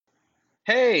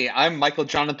Hey, I'm Michael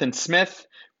Jonathan Smith,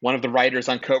 one of the writers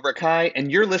on Cobra Kai,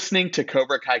 and you're listening to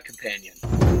Cobra Kai Companion.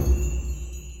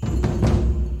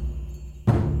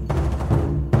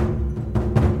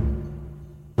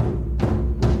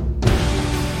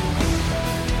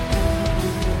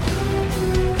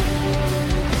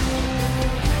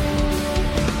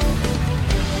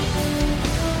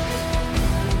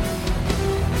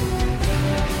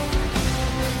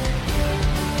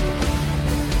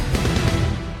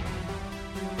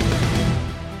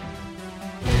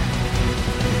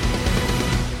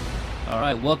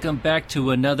 Welcome back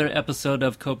to another episode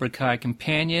of Cobra Kai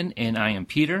Companion, and I am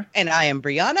Peter. And I am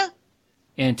Brianna.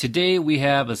 And today we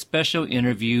have a special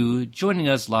interview joining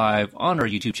us live on our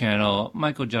YouTube channel,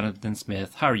 Michael Jonathan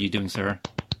Smith. How are you doing, sir?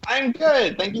 I'm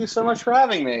good. Thank you so much for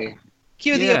having me.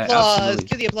 Cue the applause. Absolutely.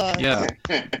 Cue the applause. Yeah,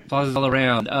 applause all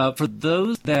around. For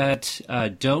those that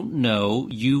don't know,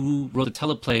 you wrote a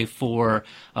teleplay for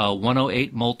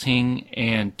 108 Molting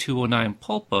and 209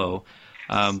 Pulpo.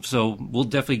 So we'll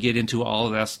definitely get into all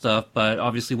of that stuff, but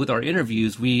obviously with our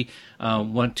interviews, we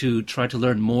want to try to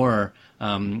learn more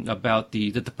about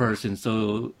the person.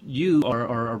 So you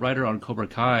are a writer on Cobra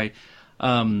Kai.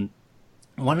 Why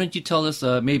don't you tell us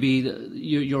maybe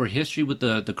your history with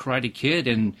the Karate Kid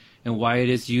and why it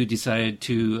is you decided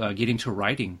to get into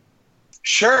writing?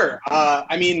 Sure.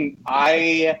 I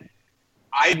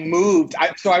moved.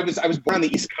 I was born on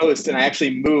the East Coast, and I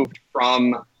actually moved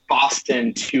from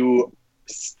Boston to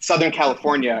Southern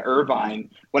California, Irvine,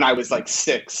 when I was like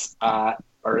six, or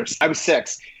I was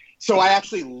six. So I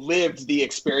actually lived the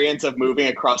experience of moving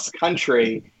across the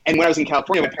country. And when I was in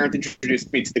California, my parents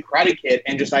introduced me to the Karate Kid,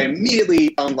 and I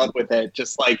immediately fell in love with it.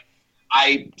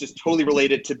 I just totally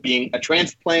related to being a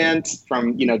transplant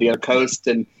from, the other coast,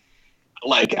 and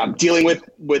I'm dealing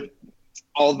with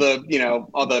all the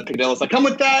peccadillos that come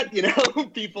with that,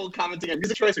 people commenting on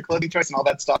music choice or clothing choice and all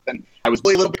that stuff. And I was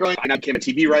bullied a little bit growing up. I became a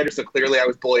TV writer, so clearly I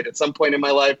was bullied at some point in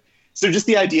my life. So just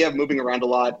the idea of moving around a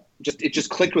lot, it just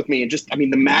clicked with me. And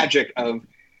the magic of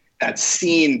that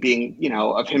scene being,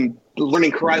 of him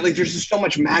learning karate, there's just so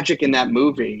much magic in that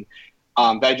movie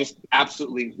that I just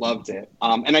absolutely loved it.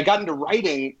 And I got into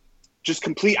writing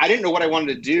I didn't know what I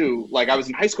wanted to do. I was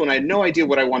in high school and I had no idea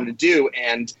what I wanted to do.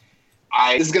 And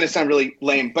this is going to sound really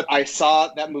lame, but I saw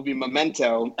that movie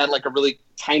Memento at a really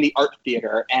tiny art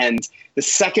theater. And the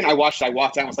second I watched it, I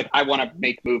walked out and was like, I want to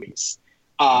make movies.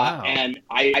 Wow. And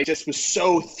I just was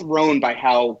so thrown by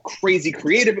how crazy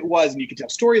creative it was. And you could tell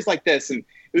stories like this. And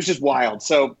it was just wild.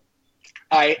 So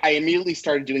I immediately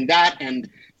started doing that and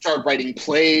started writing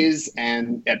plays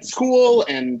and at school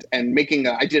and making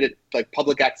I did a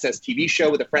public access TV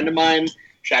show with a friend of mine.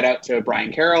 Shout out to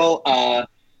Brian Carroll.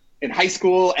 In high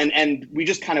school, and we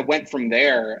just kind of went from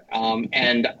there.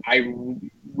 And I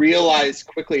realized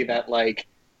quickly that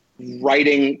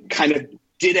writing kind of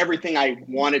did everything I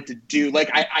wanted to do.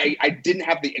 I didn't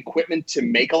have the equipment to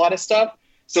make a lot of stuff.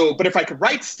 But if I could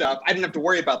write stuff, I didn't have to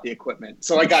worry about the equipment.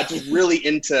 So I got just really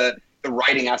into the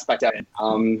writing aspect of it.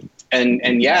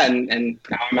 And now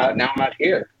I'm out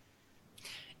here.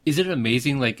 Is it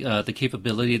amazing, the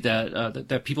capability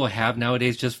that people have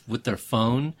nowadays just with their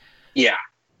phone? Yeah.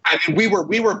 I mean, we were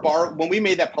when we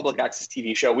made that public access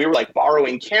TV show, we were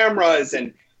borrowing cameras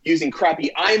and using crappy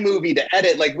iMovie to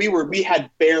edit. We had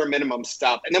bare minimum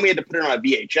stuff, and then we had to put it on a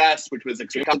VHS, which was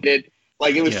extremely complicated.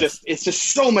 It's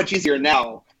just so much easier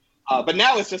now. But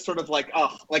now it's just sort of I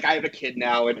have a kid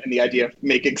now, and the idea of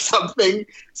making something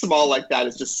small like that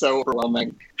is just so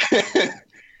overwhelming.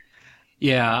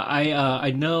 Yeah,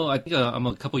 I know. I think I'm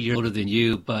a couple years older than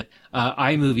you, but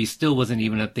iMovie still wasn't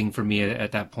even a thing for me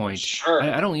at that point. Sure.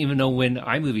 I don't even know when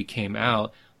iMovie came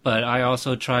out, but I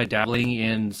also tried dabbling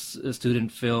in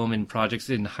student film and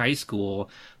projects in high school.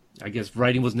 I guess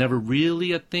writing was never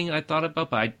really a thing I thought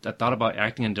about, but I thought about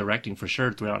acting and directing for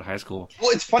sure throughout high school. Well,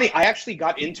 it's funny. I actually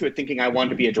got into it thinking I wanted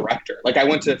to be a director. I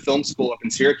went to film school up in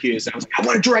Syracuse, and I was like, I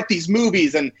want to direct these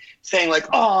movies, and saying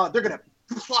they're going to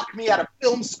pluck me out of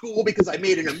film school because I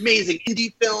made an amazing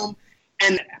indie film.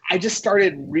 And I just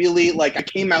started really I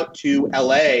came out to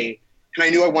LA and I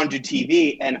knew I wanted to do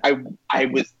TV, and I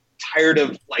was tired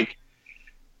of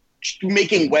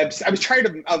making webs. I was tired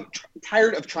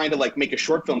of trying to make a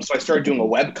short film. So I started doing a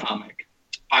web comic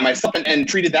by myself and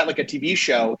treated that like a TV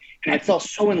show. And I fell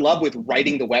so in love with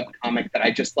writing the web comic that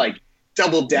I just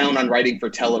doubled down on writing for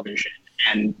television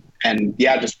and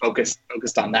just focused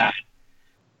on that.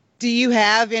 Do you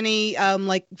have any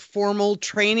formal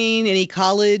training, any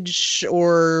college,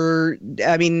 or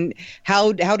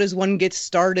how does one get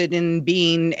started in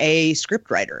being a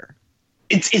scriptwriter?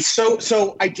 It's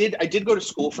so I did go to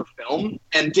school for film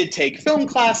and did take film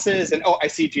classes, and I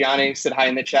see Gianni said hi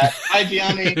in the chat. Hi,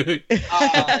 Gianni.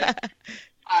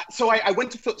 So I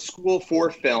went to school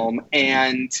for film,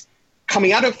 and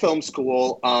coming out of film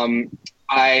school, I'm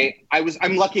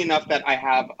lucky enough that I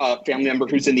have a family member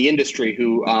who's in the industry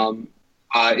who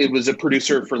it was a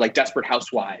producer for like Desperate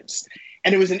Housewives,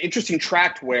 and it was an interesting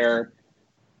track where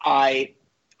I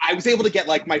was able to get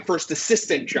like my first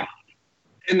assistant job.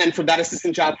 And then from that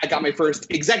assistant job, I got my first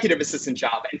executive assistant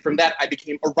job. And from that, I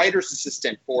became a writer's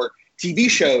assistant for TV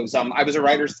shows. I was a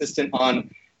writer's assistant on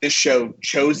this show,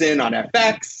 Chosen, on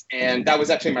FX. And that was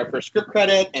actually my first script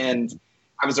credit. And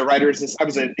I was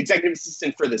an executive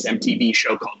assistant for this MTV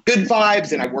show called Good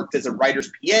Vibes. And I worked as a writer's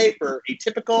PA for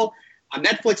Atypical on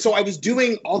Netflix. So I was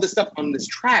doing all this stuff on this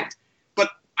track. But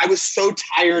I was so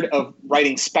tired of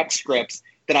writing spec scripts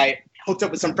that I hooked up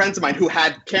with some friends of mine who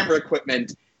had camera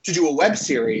equipment to do a web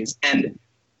series. And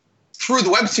through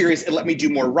the web series, it let me do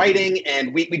more writing.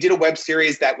 And we did a web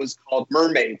series that was called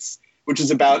Mermaids, which is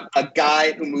about a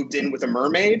guy who moved in with a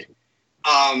mermaid.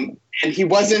 And he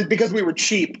wasn't, because we were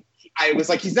cheap, I was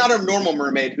like, he's not a normal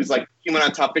mermaid who's like human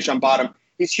on top, fish on bottom.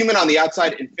 He's human on the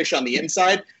outside and fish on the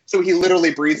inside. So he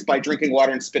literally breathes by drinking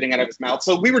water and spitting out of his mouth.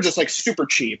 So we were just like super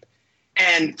cheap.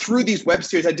 And through these web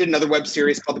series, I did another web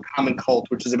series called The Common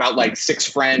Cult, which is about like 6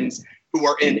 friends who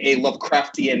are in a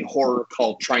Lovecraftian horror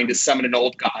cult trying to summon an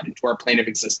old god into our plane of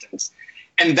existence.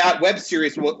 And that web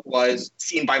series was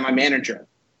seen by my manager.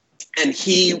 And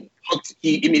he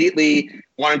immediately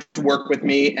wanted to work with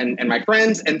me and my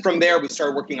friends. And from there, we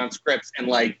started working on scripts. And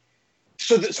like,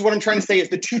 so what I'm trying to say is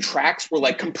the 2 tracks were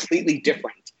like completely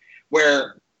different,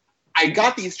 where I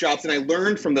got these jobs and I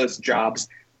learned from those jobs,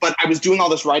 but I was doing all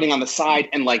this writing on the side,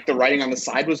 and like the writing on the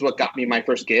side was what got me my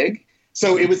first gig.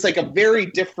 So it was like a very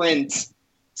different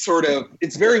sort of,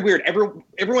 it's very weird.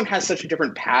 Everyone has such a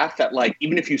different path that like,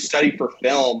 even if you study for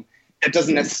film, that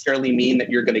doesn't necessarily mean that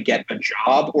you're going to get a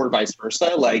job or vice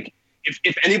versa. Like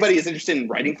if anybody is interested in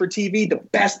writing for TV, the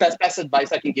best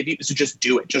advice I can give you is to just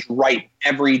do it. Just write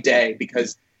every day,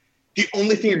 because the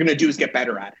only thing you're going to do is get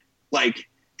better at it. Like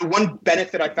the one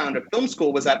benefit I found at film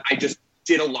school was that I just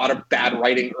did a lot of bad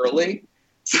writing early.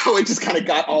 So it just kind of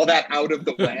got all that out of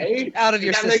the way. Out of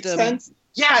your system. Makes sense?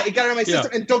 Yeah, it got out of my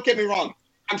system. And don't get me wrong,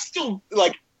 I'm still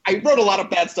like, I wrote a lot of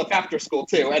bad stuff after school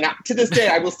too. And to this day,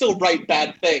 I will still write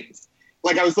bad things.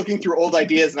 Like I was looking through old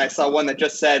ideas and I saw one that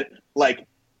just said like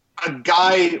a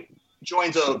guy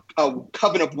joins a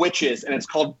coven of witches and it's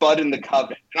called Bud in the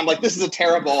Coven. And I'm like, this is a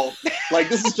terrible, like,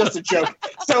 this is just a joke.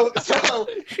 So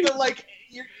like,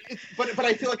 but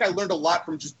I feel like I learned a lot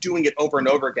from just doing it over and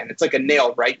over again. It's like a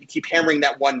nail, right? You keep hammering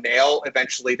that one nail,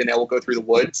 eventually the nail will go through the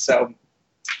wood. So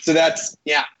that's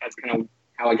kind of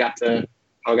how I got to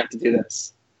do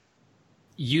this.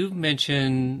 You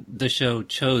mentioned the show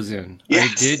Chosen.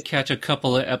 Yes. I did catch a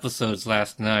couple of episodes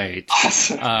last night.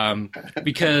 Awesome.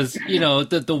 Because,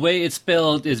 the way it's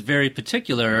spelled is very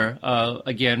particular.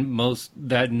 Again, most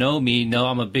that know me know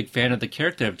I'm a big fan of the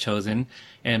character of Chosen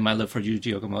and my love for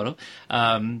Yuji Okamoto.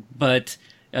 But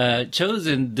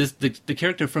Chosen, the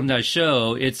character from that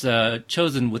show, it's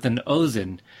Chosen with an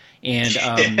Ozen. And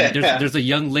there's a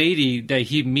young lady that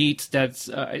he meets that's,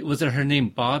 was it her name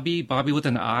Bobby? Bobby with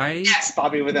an I? Yes,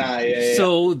 Bobby with an I. Yeah.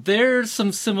 So there's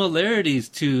some similarities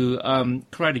to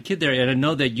Karate Kid there, and I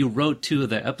know that you wrote 2 of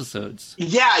the episodes.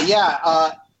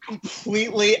 Yeah.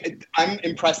 Completely. I'm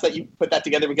impressed that you put that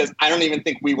together, because I don't even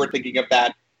think we were thinking of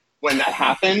that when that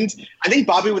happened. I think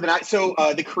Bobby with an I. So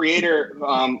the creator,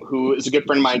 who is a good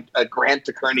friend of mine, Grant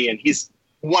DeKernian, he's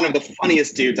one of the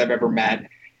funniest dudes I've ever met.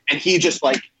 And he is just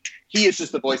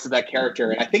the voice of that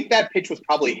character. And I think that pitch was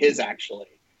probably his, actually.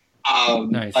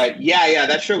 Nice. But yeah,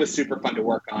 that show was super fun to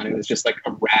work on. It was just like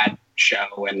a rad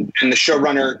show. And the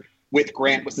showrunner with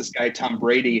Grant was this guy, Tom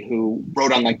Brady, who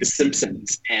wrote on like The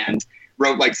Simpsons and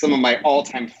wrote like some of my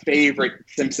all-time favorite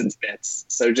Simpsons bits.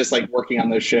 So just like working on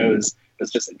those shows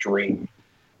was just a dream.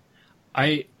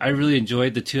 I really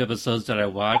enjoyed the 2 episodes that I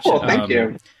watched. Oh, thank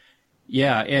you.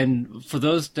 Yeah, and for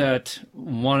those that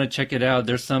want to check it out,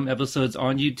 there's some episodes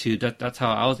on YouTube. That's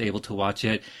how I was able to watch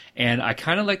it, and I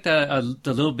kind of like the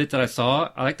little bit that I saw.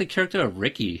 I like the character of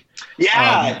Ricky.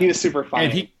 Yeah, he was super funny.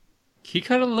 And he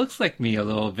kind of looks like me a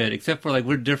little bit, except for like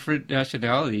we're different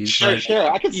nationalities. Sure,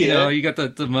 I can see it. You got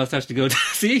the mustache to go to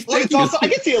see. Well, it's also, I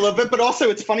can see a little bit, but also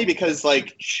it's funny because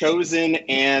like Chosen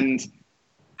and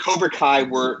Cobra Kai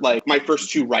were like my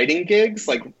first 2 writing gigs,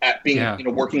 like at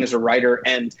being working as a writer,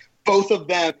 and both of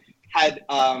them had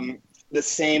the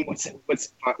same.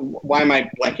 Why am I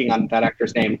blanking on that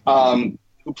actor's name?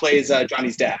 Who plays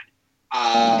Johnny's dad?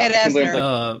 Ed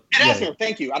Asner. Ed Asner,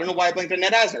 thank you. I don't know why I blanked on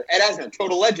Ed Asner. Ed Asner,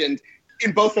 total legend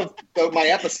in both of my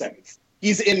episodes.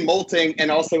 He's in Molting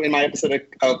and also in my episode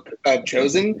of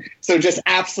Chosen. So just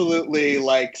absolutely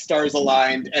like stars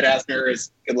aligned. Ed Asner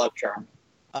is good luck charm.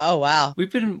 Oh wow,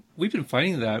 we've been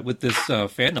finding that with this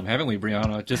fandom, haven't we,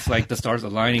 Brianna? Just like the stars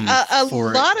aligning. A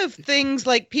lot of things,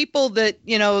 like people that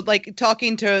like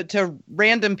talking to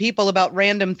random people about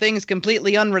random things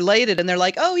completely unrelated, and they're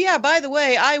like, "Oh yeah, by the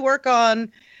way, I work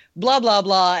on blah blah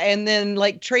blah," and then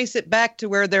like trace it back to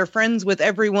where they're friends with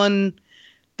everyone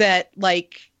that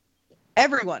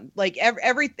everyone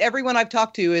I've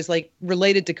talked to is like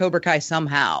related to Cobra Kai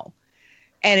somehow,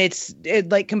 and it's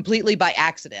like completely by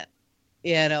accident.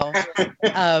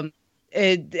 I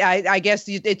guess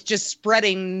it's just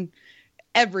spreading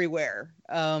everywhere.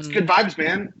 It's good vibes,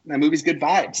 man. That movie's good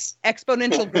vibes.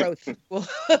 Exponential growth,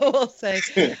 we'll say.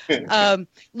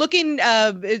 Looking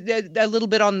a little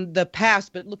bit on the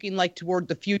past, but looking like toward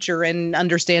the future and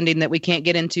understanding that we can't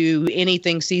get into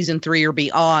anything season 3 or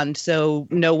beyond, so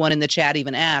no one in the chat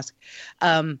even asked.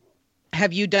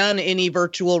 Have you done any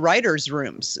virtual writers'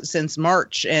 rooms since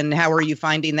March, and how are you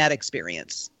finding that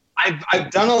experience? I've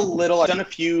done a little. I've done a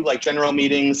few like general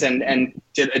meetings and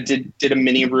did a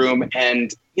mini room,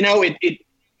 and it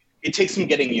takes some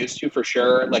getting used to for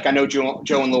sure. Like I know Joe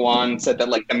and Luan said that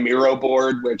like the Miro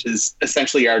board, which is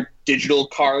essentially our digital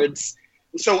cards.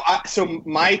 So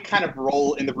my kind of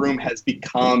role in the room has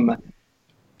become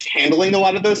handling a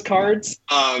lot of those cards,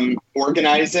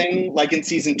 organizing. Like in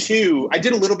season 2, I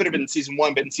did a little bit of it in season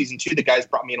 1, but in season 2, the guys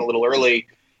brought me in a little early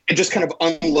and just kind of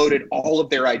unloaded all of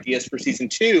their ideas for season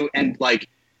 2. And like,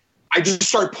 I just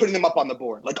started putting them up on the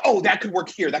board. Like, oh, that could work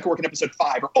here. That could work in episode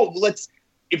 5. Or, oh,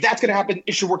 if that's going to happen,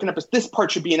 it should work in this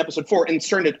part should be in episode 4, and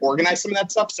starting to organize some of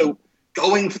that stuff. So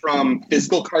going from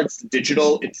physical cards to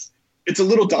digital, it's a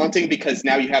little daunting because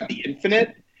now you have the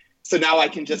infinite. So now I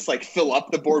can just like fill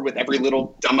up the board with every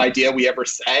little dumb idea we ever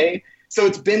say. So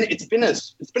it's been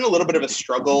a little bit of a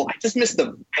struggle. I just missed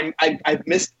I've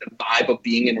missed the vibe of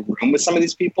being in a room with some of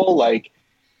these people, like,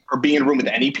 or being in a room with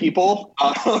any people.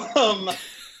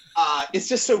 It's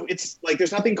just it's like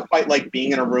there's nothing quite like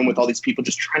being in a room with all these people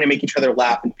just trying to make each other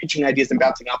laugh and pitching ideas and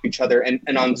bouncing off each other.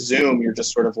 And on Zoom, you're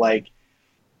just sort of like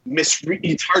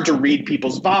it's hard to read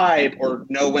people's vibe or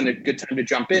know when a good time to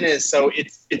jump in is. So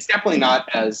it's definitely not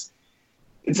as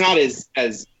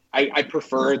I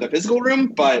prefer the physical room,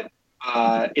 but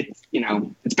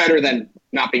it's better than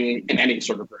not being in any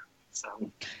sort of room.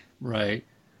 So right.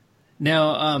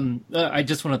 Now, I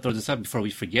just want to throw this out before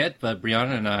we forget, but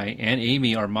Brianna and I and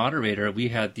Amy, our moderator, we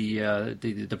had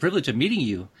the privilege of meeting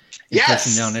you in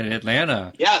person down in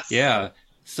Atlanta. Yes. Yeah.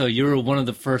 So you were one of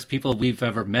the first people we've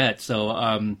ever met. So,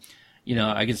 I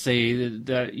can say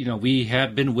that, we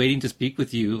have been waiting to speak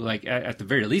with you, like at the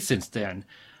very least since then.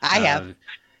 I have.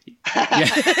 Yeah,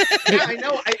 I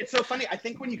know. It's so funny. I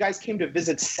think when you guys came to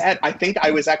visit set, I think I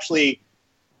was actually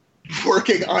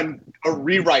working on a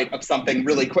rewrite of something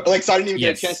really quick. Like, so I didn't even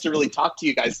get a chance to really talk to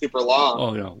you guys super long.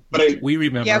 Oh no, but we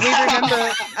remember. Yeah, we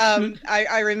remember.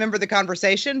 I remember the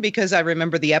conversation because I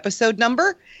remember the episode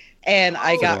number, and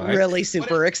I got really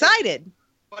super excited.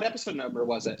 What episode number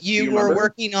was it? You were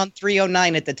working on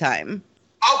 309 at the time.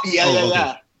 Oh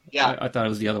yeah. Yeah, I thought it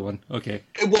was the other one. Okay.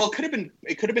 Well, it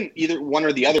could have been either one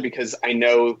or the other because I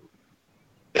know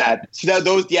that. So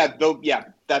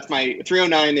that's my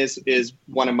 309 is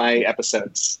one of my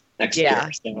episodes next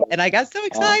year. So. And I got so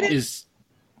excited. Is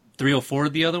 304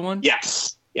 the other one?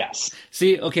 Yes.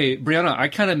 See, okay, Brianna, I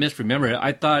kind of misremember it.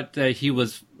 I thought that he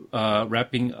was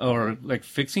wrapping or like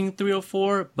fixing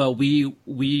 304, but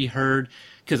we heard.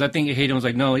 Because I think Hayden was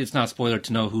like, no, it's not a spoiler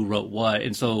to know who wrote what.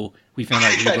 And so we found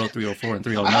out who wrote 304 and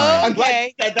 309. I'm glad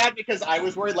you said that because I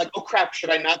was worried, like, oh, crap,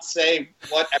 should I not say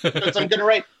what episodes I'm going to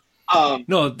write?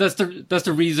 No, that's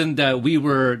the reason that you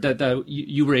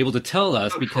were able to tell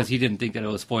us because he didn't think that it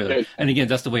was a spoiler. Good. And again,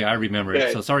 that's the way I remember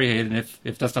it. So sorry, Hayden,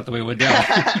 if that's not the way it went down.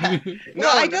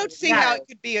 Well, I don't see how it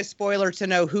could be a spoiler to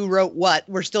know who wrote what.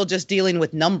 We're still just dealing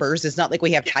with numbers. It's not like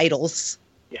we have titles.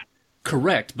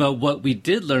 Correct, but what we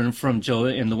did learn from Joe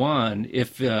and Luan,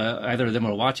 if either of them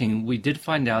are watching, we did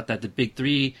find out that the Big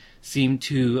Three seem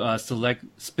to select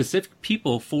specific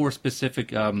people for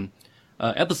specific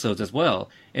episodes as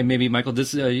well. And maybe, Michael,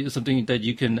 this is something that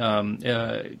you can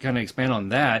kind of expand on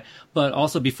that. But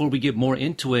also, before we get more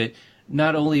into it,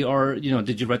 not only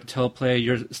did you write the teleplay,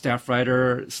 you're staff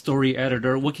writer, story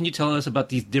editor. What can you tell us about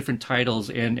these different titles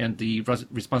and the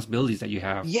responsibilities that you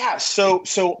have? Yeah, so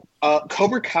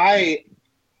Cobra Kai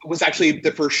was actually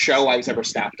the first show I was ever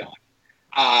staffed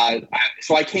on.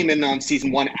 So I came in on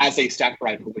season 1 as a staff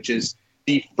writer, which is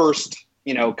the first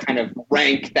kind of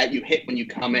rank that you hit when you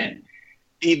come in.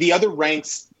 The other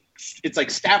ranks, it's like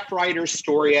staff writer,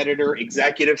 story editor,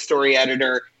 executive story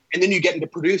editor, and then you get into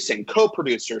producing,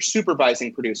 co-producer,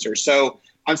 supervising producer. So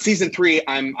on season 3,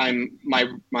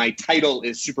 my title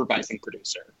is supervising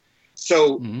producer.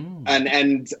 So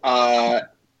and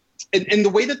the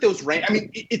way that those rank, I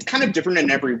mean, it's kind of different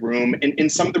in every room. In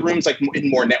some of the rooms, like in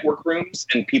more network rooms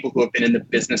and people who have been in the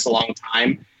business a long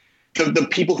time, the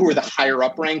people who are the higher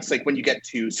up ranks, like when you get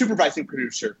to supervising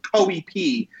producer,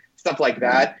 co-EP, stuff like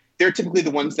that, they're typically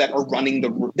the ones that are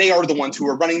running they are the ones who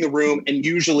are running the room. And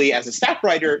usually as a staff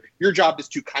writer, your job is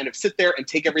to kind of sit there and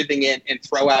take everything in and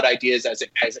throw out ideas as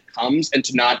it comes, and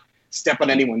to not step on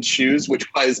anyone's shoes, which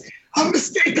was a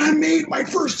mistake I made my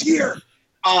first year.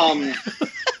 But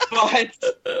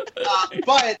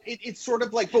it's sort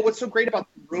of like, but what's so great about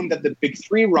the room that the big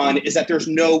 3 run is that there's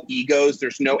no egos,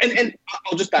 there's no, and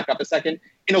I'll just back up a second.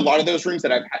 In a lot of those rooms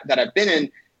that I've been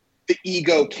in, the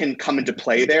ego can come into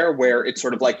play there, where it's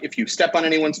sort of like if you step on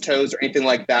anyone's toes or anything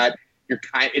like that,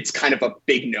 it's kind of a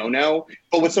big no-no.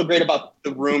 But what's so great about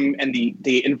the room and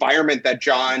the environment that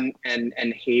John and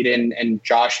Hayden and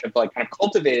Josh have like kind of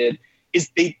cultivated is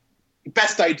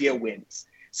best idea wins.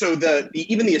 So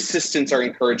even the assistants are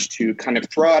encouraged to kind of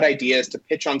throw out ideas, to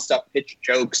pitch on stuff, pitch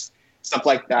jokes, stuff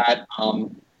like that.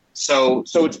 So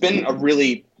it's been a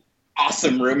really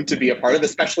awesome room to be a part of,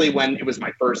 especially when it was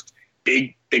my first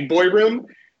big boy room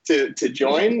to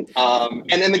join. And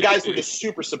then the guys were just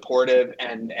super supportive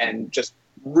and just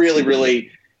really,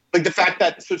 really like the fact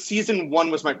that, so season 1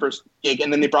 was my first gig,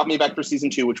 and then they brought me back for season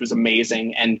 2, which was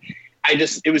amazing. And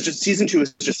season 2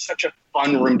 was just such a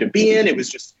fun room to be in. It was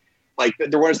just like,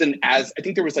 I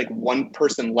think there was like one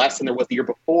person less than there was the year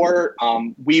before.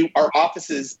 Our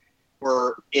offices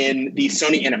were in the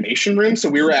Sony Animation room. So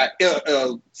we were at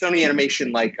Sony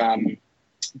Animation,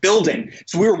 building.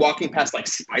 So we were walking past like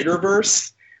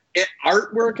Spider-Verse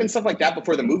artwork and stuff like that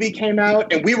before the movie came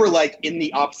out. And we were like in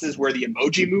the offices where the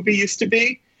Emoji Movie used to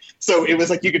be. So it was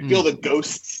like, you could feel the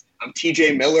ghosts of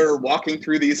TJ Miller walking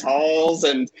through these halls.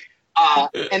 And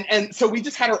so we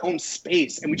just had our own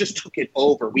space and we just took it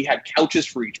over. We had couches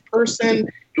for each person.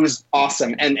 It was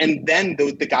awesome. And then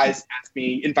the guys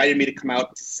invited me to come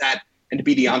out to set and to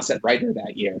be the on-set writer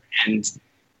that year. And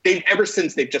ever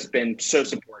since, they've just been so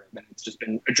supportive, and it's just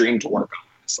been a dream to work on,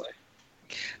 honestly.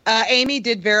 Amy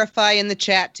did verify in the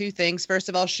chat 2 things. First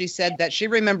of all, she said that she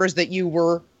remembers that you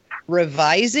were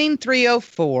revising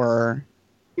 304.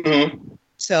 Mm-hmm.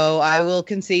 So I will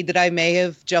concede that I may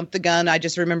have jumped the gun. I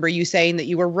just remember you saying that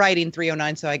you were writing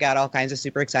 309, so I got all kinds of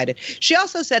super excited. She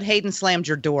also said Hayden slammed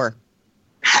your door.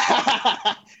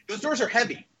 Those doors are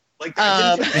heavy. Like,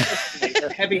 they're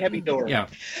heavy doors. Yeah.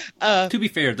 To be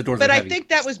fair, the doors but are I heavy. think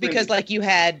that was because like you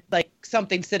had like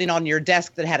something sitting on your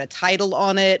desk that had a title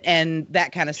on it and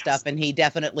that kind of stuff. And he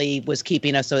definitely was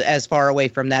keeping us as far away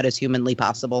from that as humanly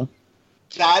possible.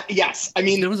 Yes. I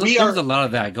mean, there was a lot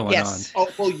of that going on.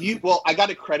 Oh, I got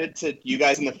to credit to you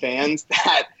guys and the fans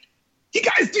that you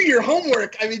guys do your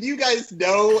homework. I mean, you guys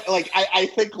know, like, I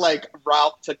think like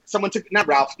someone took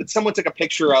a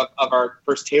picture of our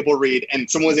first table read, and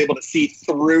someone was able to see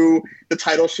through the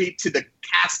title sheet to the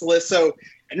cast list. So,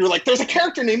 and you're like, there's a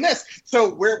character named this.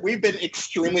 So we've been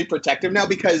extremely protective now,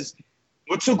 because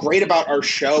what's so great about our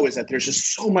show is that there's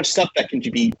just so much stuff that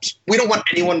we don't want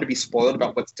anyone to be spoiled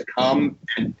about what's to come.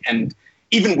 And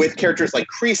even with characters like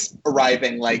Kreese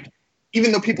arriving, like,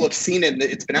 even though people have seen it,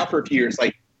 it's been out for a few years,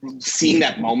 like, seeing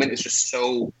that moment is just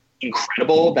so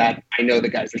incredible that I know the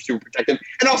guys are super protective.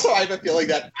 And also I have a feeling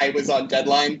that I was on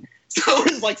deadline. So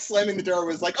it was like slamming the door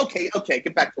was like, okay,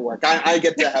 get back to work. I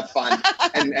get to have fun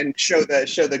and show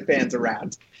the fans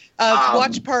around.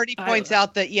 Watch Party points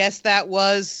out that, yes, that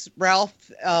was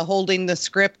Ralph holding the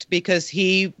script, because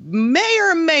he may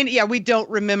or may not, we don't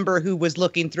remember who was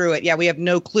looking through it. Yeah, we have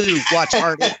no clue, Watch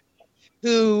Party,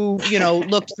 who,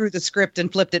 looked through the script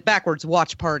and flipped it backwards.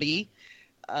 Watch Party.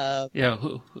 And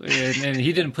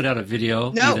he didn't put out a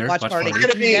video either. Watch Party.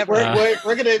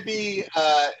 We're gonna be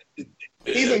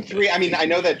season 3. I mean, I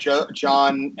know that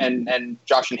John and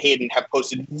Josh and Hayden have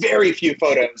posted very few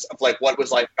photos of like what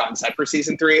was like on set for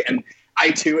season 3, and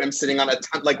I too am sitting on a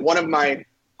ton. Like, one of my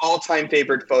all-time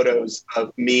favorite photos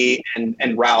of me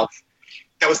and Ralph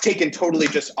that was taken totally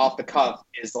just off the cuff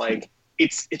is like,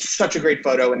 it's such a great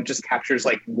photo, and it just captures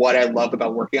like what I love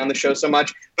about working on the show so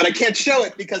much. But I can't show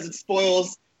it because it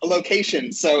spoils a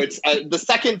location. So it's the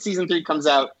second season 3 comes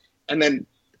out, and then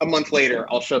a month later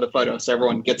I'll show the photo so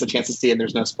everyone gets a chance to see it and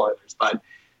there's no spoilers. But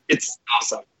it's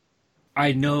awesome.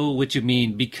 I know what you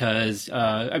mean, because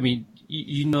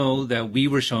you know that we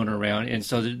were shown around, and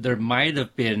so there might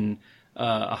have been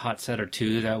a hot set or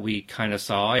two that we kind of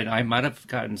saw, and I might have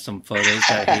gotten some photos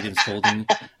that Hayden's holding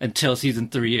until season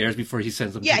 3 airs before he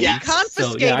sends them. Yeah, to me. he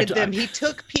confiscated them. He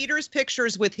took Peter's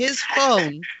pictures with his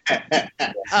phone,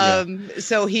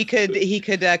 so he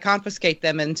could confiscate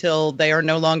them until they are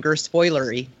no longer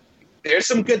spoilery. There's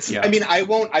some good. I mean, I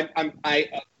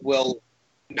will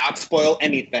not spoil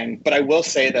anything, but I will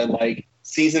say that like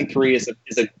season 3 is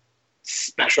a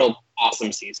special,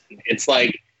 awesome season. It's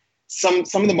like some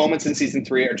of the moments in season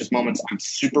 3 are just moments I'm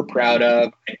super proud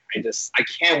of. I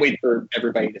can't wait for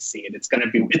everybody to see it. It's gonna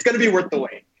be worth the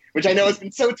wait, which I know has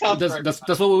been so tough.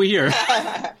 That's what we hear.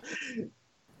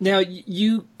 Now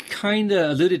you kind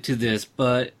of alluded to this,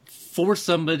 but for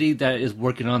somebody that is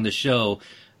working on the show,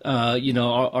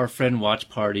 our friend Watch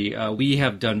Party, we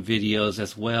have done videos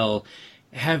as well.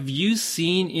 Have you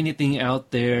seen anything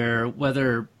out there,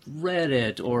 whether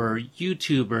Reddit or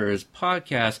YouTubers,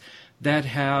 podcasts, that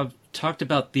have talked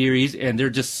about theories and they're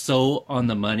just so on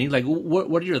the money? Like, what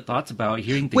are your thoughts about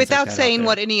hearing things without like that saying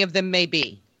what any of them may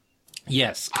be?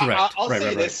 Yes, correct. I'll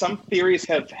say this. Some theories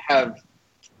have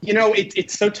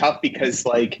it's so tough because,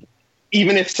 like,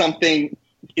 even if something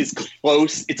is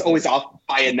close, it's always off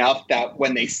by enough that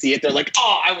when they see it, they're like,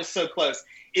 oh, I was so close.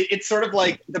 It's sort of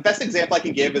like, the best example I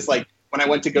can give is like when I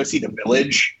went to go see The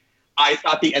Village. I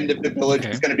thought the end of The Village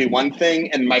was going to be one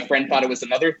thing, and my friend thought it was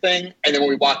another thing. And then when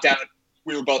we walked out,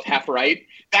 we were both half right.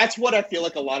 That's what I feel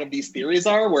like a lot of these theories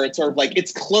are, where it's sort of like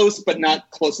it's close, but not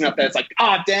close enough that it's like,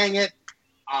 dang it.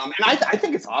 And I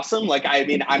think it's awesome. Like, I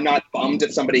mean, I'm not bummed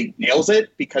if somebody nails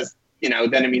it, because, then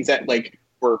it means that like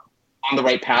we're on the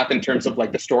right path in terms of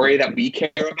like the story that we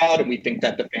care about and we think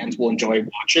that the fans will enjoy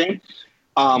watching.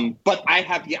 But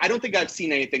I don't think I've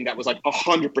seen anything that was like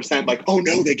 100% like, oh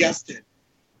no, they guessed it.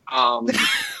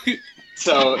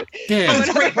 So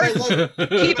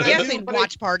keep guessing,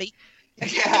 Watch Party.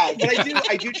 Yeah, but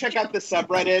I do check out the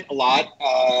subreddit a lot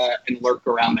and lurk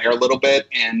around there a little bit,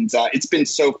 and it's been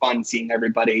so fun seeing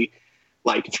everybody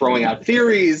like throwing out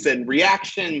theories and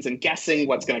reactions and guessing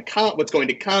what's going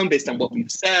to come based on what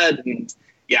we've said, and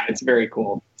yeah, it's very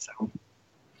cool. So.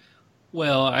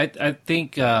 Well, I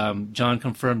think John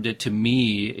confirmed it to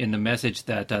me in the message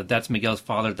that that's Miguel's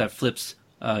father that flips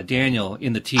Daniel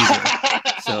in the teaser.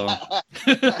 So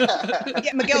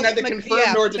yeah,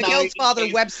 Miguel's father,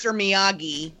 Webster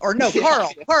Miyagi, or no,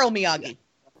 Carl Miyagi.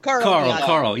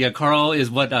 Carl. Yeah, Carl is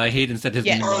what Hayden said his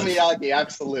name was. Carl Miyagi,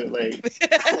 absolutely.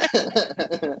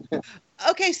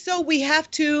 Okay, so we have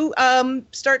to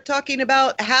start talking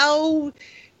about how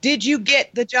did you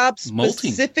get the job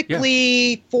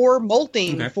specifically for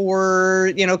molting,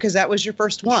 for, because that was your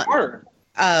first one. Sure.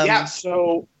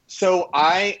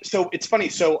 So it's funny.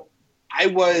 So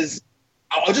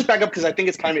I'll just back up because I think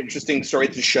it's kind of an interesting story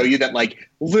to show you that like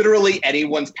literally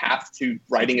anyone's path to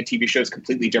writing a TV show is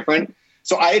completely different.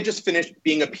 So I had just finished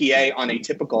being a PA on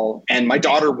Atypical, and my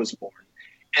daughter was born,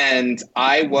 and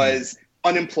I was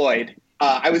unemployed.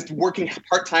 I was working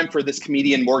part-time for this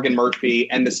comedian, Morgan Murphy,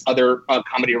 and this other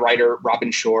comedy writer,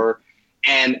 Robin Shore,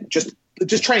 and just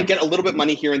trying to get a little bit of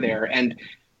money here and there. And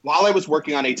while I was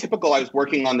working on Atypical, I was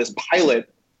working on this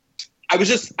pilot. I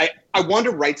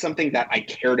wanted to write something that I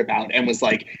cared about and was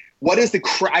like, what is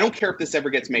I don't care if this ever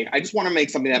gets made. I just want to make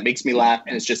something that makes me laugh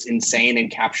and is just insane and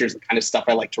captures the kind of stuff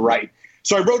I like to write.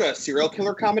 So I wrote a serial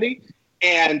killer comedy,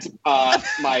 and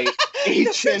my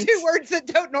agent. Two words that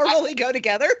don't normally go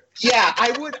together. Yeah,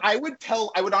 I would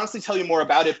honestly tell you more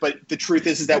about it, but the truth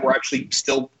is that we're actually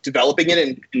still developing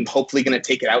it and hopefully going to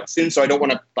take it out soon. So I don't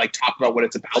want to like talk about what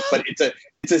it's about, but it's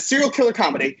a serial killer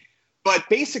comedy. But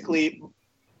basically,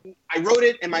 I wrote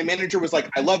it, and my manager was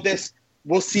like, I love this.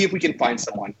 We'll see if we can find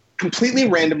someone. Completely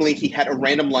randomly, he had a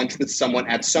random lunch with someone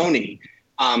at Sony,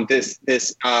 this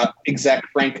exec,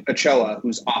 Frank Ochoa,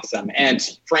 who's awesome. And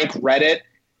Frank read it,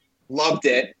 loved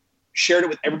it, shared it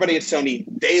with everybody at Sony.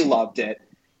 They loved it.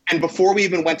 And before we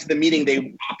even went to the meeting,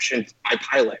 they optioned my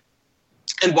pilot.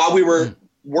 And while we were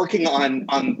working on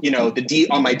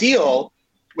my deal,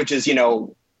 which is,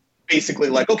 basically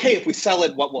like, okay, if we sell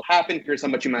it, what will happen? Here's how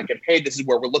much you might get paid. This is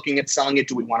where we're looking at selling it.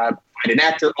 Do we want to find an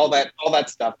actor? All that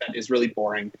stuff that is really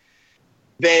boring.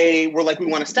 They were like, we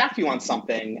want to staff you on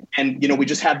something. And, we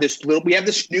just have this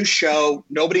new show.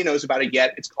 Nobody knows about it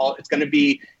yet. It's going to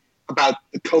be about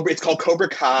it's called Cobra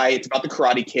Kai. It's about the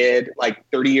Karate Kid, like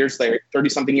 30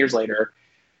 something years later.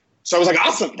 So I was like,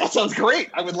 awesome. That sounds great.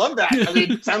 I would love that. I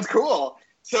mean, it sounds cool.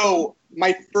 So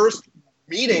my first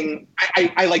meeting,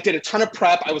 I like did a ton of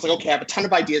prep. I was like, okay, I have a ton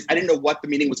of ideas. I didn't know what the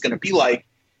meeting was going to be like.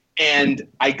 And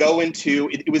I go into,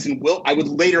 it was in I would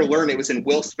later learn it was in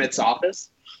Will Smith's office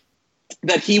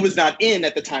that he was not in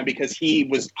at the time because he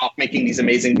was off making these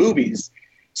amazing movies.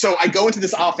 So I go into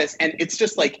this office and it's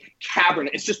just like cavern.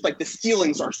 It's just like the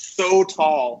ceilings are so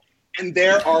tall, and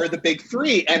there are the big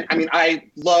three. And I mean, I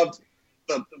loved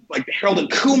the Harold and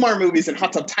Kumar movies and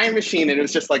Hot Tub Time Machine, and it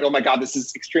was just like, oh my God, this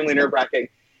is extremely nerve-wracking.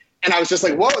 And I was just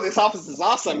like, whoa, this office is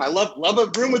awesome. I love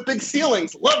a room with big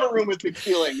ceilings. Love a room with big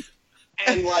ceilings.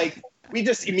 And like, we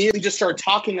just immediately just started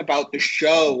talking about the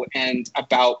show and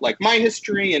about like my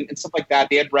history and stuff like that.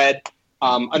 They had read,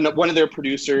 one of their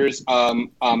producers,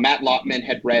 Matt Lotman,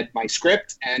 had read my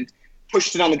script and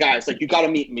pushed it on the guys. Like, you got to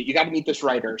meet me. You got to meet this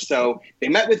writer. So they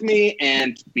met with me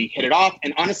and we hit it off.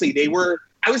 And honestly,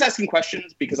 I was asking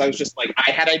questions because I was just like,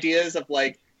 I had ideas of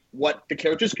like what the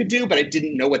characters could do, but I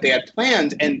didn't know what they had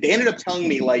planned. And they ended up telling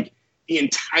me like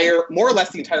more or less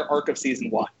the entire arc of season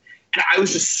 1. And I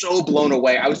was just so blown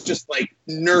away. I was just like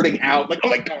nerding out, like, oh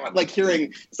my God, like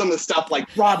hearing some of the stuff like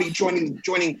Robbie joining,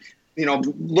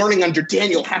 learning under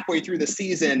Daniel halfway through the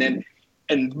season,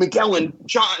 and Miguel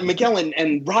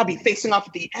and Robbie facing off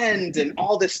at the end and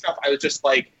all this stuff. I was just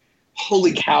like,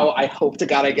 holy cow, I hope to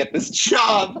God I get this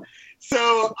job.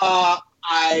 So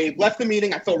I left the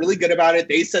meeting. I felt really good about it.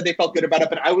 They said they felt good about it,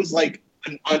 but I was like,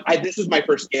 this was my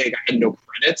first gig. I had no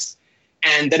credits.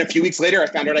 And then a few weeks later, I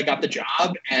found out I got the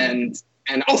job. And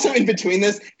also in between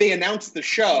this, they announced the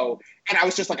show. And I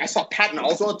was just like, I saw Patton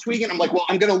Oswalt tweeting. I'm like, well,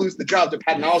 I'm going to lose the job to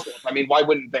Patton Oswalt. I mean, why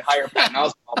wouldn't they hire Patton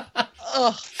Oswalt?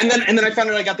 And then I found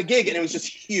out I got the gig, and it was just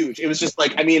huge. It was just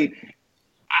like, I mean,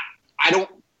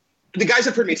 the guys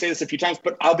have heard me say this a few times,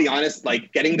 but I'll be honest,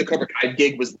 like getting the Cobra Kai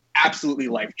gig was absolutely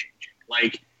life-changing.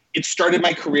 Like, it started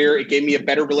my career. It gave me a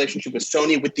better relationship with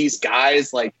Sony, with these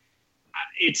guys. Like,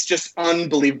 it's just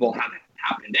unbelievable how that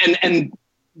happened. And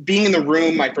being in the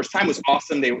room my first time was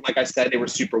awesome. They, like I said, they were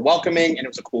super welcoming, and it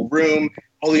was a cool room.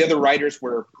 All the other writers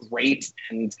were great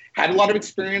and had a lot of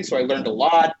experience, so I learned a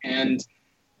lot. And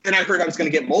then I heard I was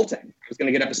going to get Molting. I was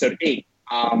going to get episode 8,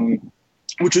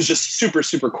 which was just super,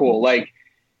 super cool. Like,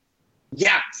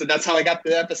 yeah, so that's how I got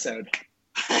the episode.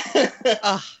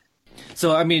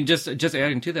 So, I mean, just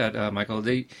adding to that, Michael,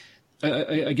 they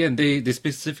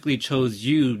specifically chose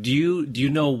you. Do you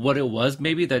know what it was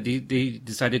maybe that they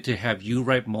decided to have you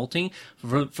write Molting?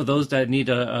 For those that need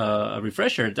a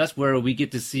refresher, that's where we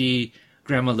get to see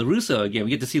Grandma LaRusso again. We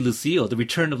get to see Lucille, the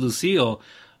return of Lucille.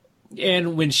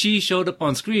 And when she showed up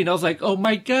on screen, I was like, "Oh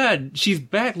my God, she's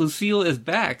back! Lucille is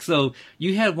back!" So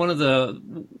you had one of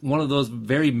those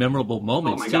very memorable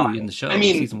moments in the show. I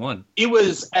mean, season 1. It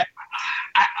was. I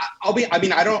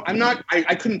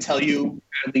couldn't tell you,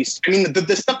 at least. I mean,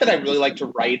 the stuff that I really like to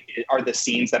write are the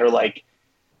scenes that are like.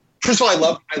 First of all,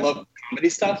 I love comedy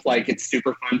stuff. Like, it's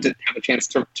super fun to have a chance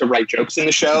to write jokes in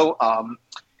the show.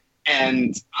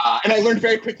 And I learned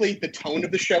very quickly the tone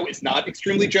of the show is not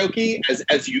extremely jokey,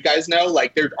 as you guys know.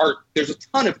 Like, there's a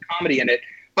ton of comedy in it,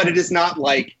 but it is not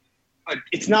like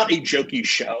it's not a jokey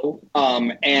show.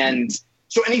 And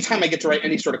so anytime I get to write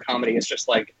any sort of comedy, it's just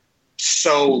like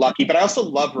so lucky. But I also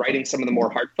love writing some of the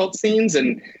more heartfelt scenes,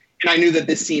 and I knew that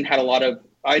this scene had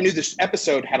I knew this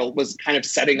episode was kind of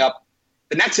setting up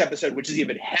the next episode, which is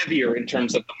even heavier in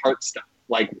terms of the heart stuff,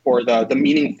 like, or the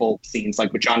meaningful scenes,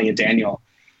 like with Johnny and Daniel.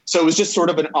 So it was just sort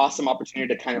of an awesome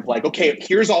opportunity to kind of like, okay,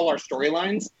 here's all our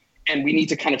storylines, and we need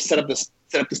to kind of set up the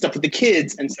stuff with the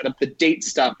kids and set up the date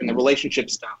stuff and the relationship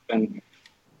stuff. And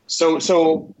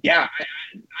so yeah,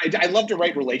 I love to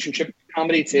write relationship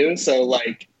comedy too. So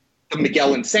like the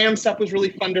Miguel and Sam stuff was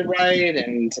really fun to write,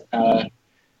 and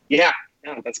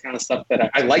that's kind of stuff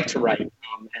that I like to write.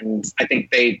 And I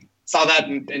think they saw that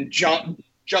and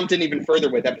jumped in even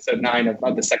further with episode 9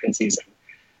 of the second season.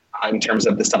 In terms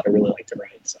of the stuff I really like to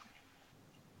write. So.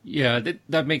 Yeah,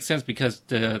 that makes sense because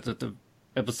the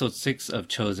episode 6 of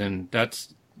Chosen,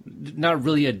 that's not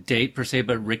really a date per se,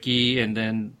 but Ricky and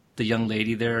then the young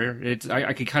lady there.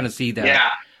 I could kind of see that.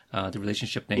 Yeah. The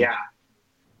relationship thing. Yeah.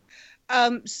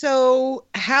 So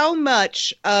how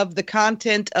much of the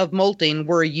content of Molting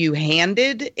were you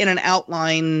handed in an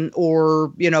outline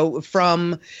or,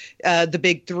 from the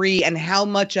big 3, and how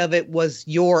much of it was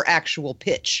your actual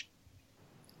pitch?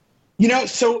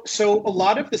 So a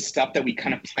lot of the stuff that we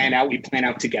kind of plan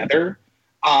out together.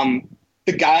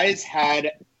 The guys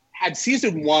had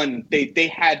season 1. They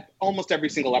had almost every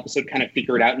single episode kind of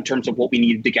figured out in terms of what we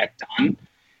needed to get done.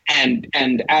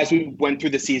 And as we went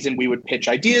through the season, we would pitch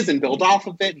ideas and build off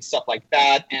of it and stuff like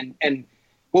that. And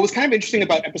what was kind of interesting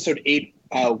about episode 8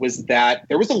 was that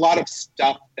there was a lot of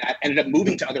stuff that ended up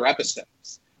moving to other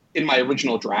episodes in my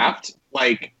original draft.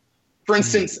 Like, for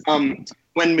instance,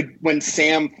 when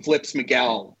Sam flips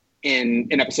Miguel in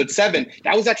episode 7,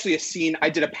 that was actually a scene I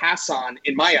did a pass on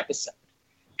in my episode.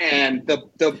 And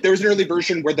there was an early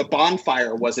version where the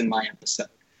bonfire was in my episode.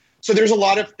 So there's a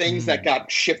lot of things that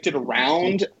got shifted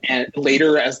around and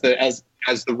later as the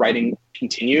writing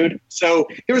continued. So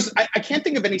there was, I can't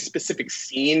think of any specific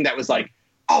scene that was like,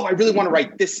 oh, I really want to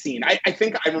write this scene. I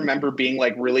think I remember being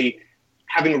like really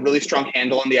having a really strong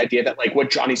handle on the idea that like what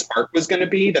Johnny's arc was going to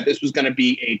be, that this was going to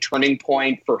be a turning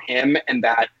point for him and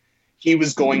that he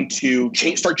was going to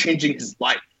start changing his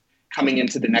life coming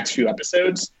into the next few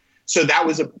episodes. So that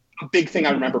was a big thing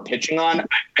I remember pitching on.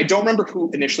 I don't remember who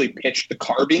initially pitched the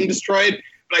car being destroyed,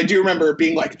 but I do remember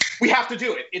being like, we have to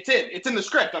do it. It's in the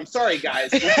script. I'm sorry,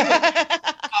 guys. You're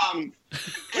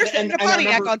setting a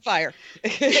Pontiac on fire.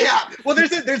 Yeah. Well,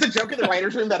 there's a joke in the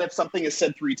writer's room that if something is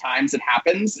said 3 times, it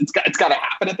happens. It's got to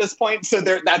happen at this point. So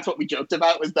that's what we joked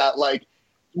about, was that like,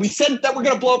 we said that we're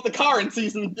going to blow up the car in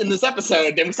this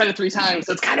episode, and we said it 3 times.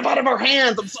 So it's kind of out of our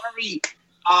hands. I'm sorry.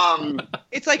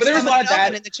 It's like there was a lot of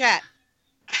that in the chat.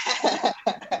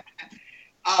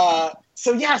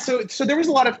 So there was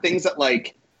a lot of things that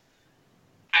like,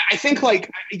 I think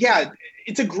like, yeah,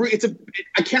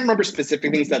 I can't remember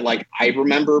specific things that like I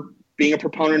remember being a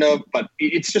proponent of, but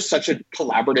it's just such a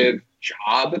collaborative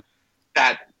job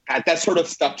that sort of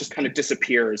stuff just kind of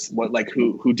disappears, what like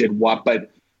who did what.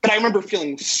 But I remember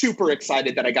feeling super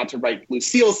excited that I got to write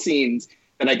Lucille scenes,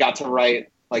 that I got to write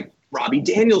like Robbie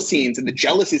Daniels scenes, and the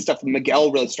jealousy stuff with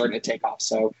Miguel really starting to take off.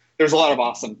 So there's a lot of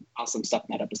awesome stuff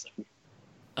in that episode.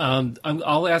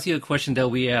 I'll ask you a question that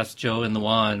we asked Joe and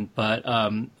Luan, but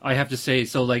I have to say,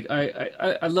 so like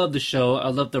I love the show, I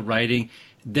love the writing.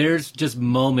 There's just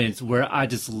moments where I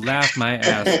just laugh my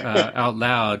ass out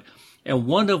loud, and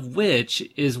one of which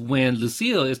is when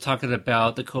Lucille is talking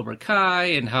about the Cobra Kai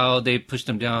and how they pushed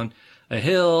them down a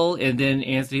hill, and then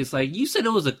Anthony's like, "You said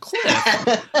it was a cliff."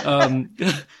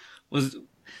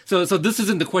 So this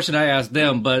isn't the question I asked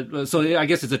them, but so I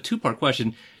guess it's a 2-part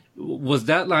question. Was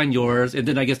that line yours? And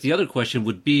then I guess the other question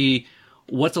would be,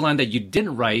 what's a line that you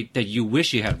didn't write that you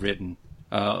wish you had written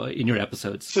in your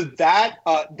episodes? So that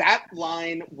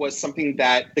line was something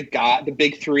that the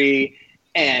big 3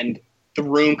 and the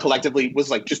room collectively was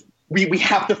like, just we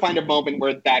have to find a moment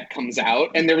where that comes out.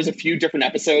 And there was a few different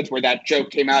episodes where that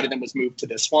joke came out and then was moved to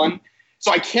this one.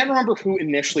 So I can't remember who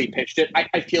initially pitched it.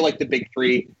 I feel like the big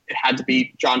 3, it had to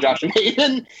be John, Josh, and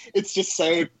Hayden. It's just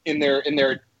so in their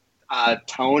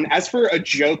tone. As for a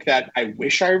joke that I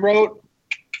wish I wrote,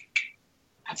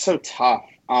 that's so tough.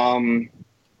 I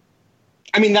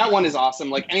mean, that one is awesome.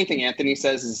 Like anything Anthony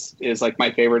says is like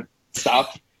my favorite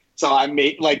stuff. So I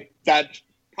made like that.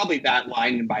 Probably that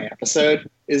line in my episode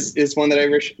is one that I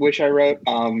wish I wrote.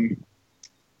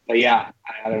 But yeah,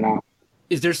 I don't know.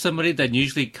 Is there somebody that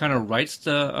usually kind of writes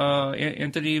the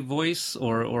Anthony voice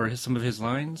or some of his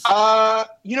lines?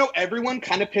 Everyone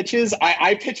kind of pitches.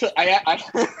 I pitch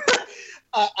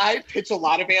a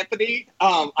lot of Anthony.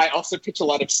 I also pitch a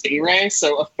lot of Stingray,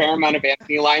 so a fair amount of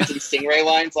Anthony lines and Stingray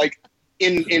lines. Like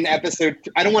in episode,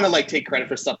 I don't want to like take credit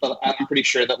for stuff, but I'm pretty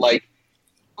sure that like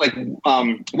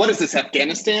what is this,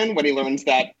 Afghanistan? When he learns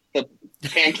that the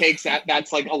pancakes,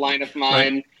 that's like a line of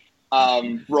mine.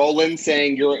 Right. Roland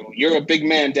saying you're a big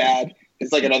man, Dad,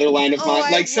 is like another line of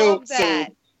mine. Like so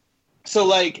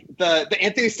like the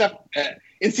Anthony stuff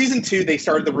in season 2, they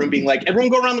started the room being like,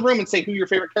 everyone go around the room and say who your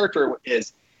favorite character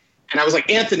is, and I was like,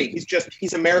 Anthony.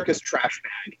 He's America's trash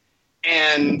bag,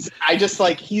 and I just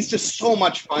like, he's just so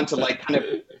much fun to like kind of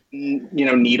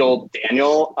needle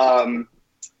Daniel.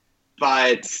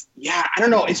 But yeah, I don't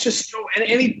know. It's just so, and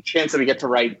any chance that we get to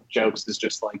write jokes is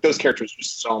just like, those characters are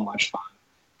just so much fun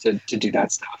to do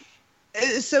that stuff.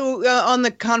 So on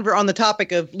the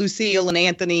topic of Lucille and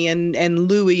Anthony and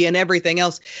Louie and everything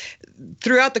else,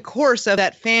 throughout the course of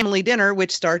that family dinner,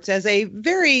 which starts as a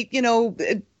very,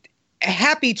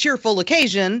 happy, cheerful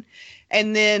occasion,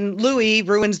 and then Louie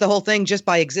ruins the whole thing just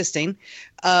by existing.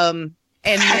 And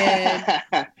then,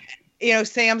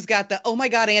 Sam's got the, "Oh my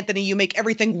God, Anthony, you make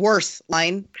everything worse"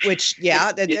 line, which, yeah.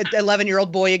 An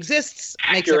 11-year-old boy exists,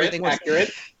 makes everything worse.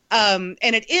 Accurate. And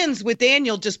it ends with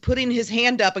Daniel just putting his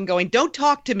hand up and going, "Don't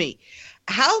talk to me."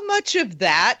 How much of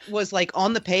that was like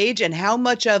on the page, and how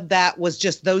much of that was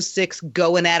just those 6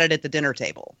 going at it at the dinner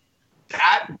table?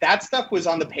 That stuff was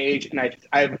on the page, and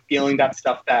I have a feeling that's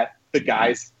stuff that the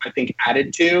guys, I think,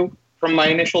 added to from my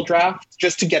initial draft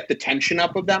just to get the tension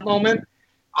up of that moment.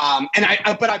 But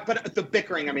the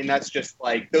bickering, I mean, that's just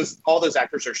like all those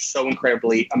actors are so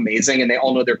incredibly amazing, and they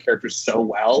all know their characters so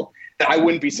well that I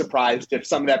wouldn't be surprised if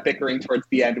some of that bickering towards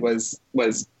the end was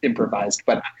improvised.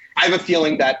 But I have a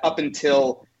feeling that up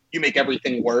until you make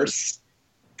everything worse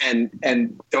and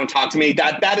don't talk to me,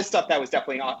 that is stuff that was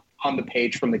definitely on the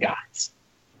page from the guys.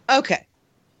 Okay.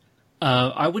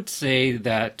 I would say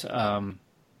that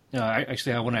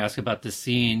I want to ask about this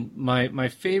scene. My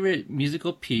favorite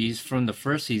musical piece from the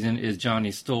first season is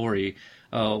Johnny's story.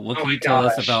 What can you tell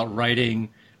us about writing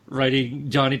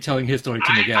Johnny telling his story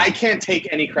to Miguel? I can't take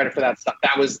any credit for that stuff.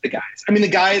 That was the guys. I mean, the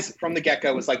guys from the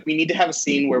get-go was like, we need to have a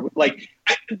scene where,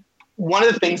 one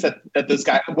of the things that those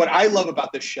guys, what I love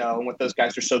about this show and what those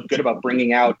guys are so good about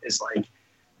bringing out is like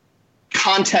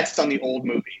context on the old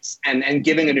movies and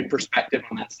giving a new perspective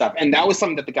on that stuff. And that was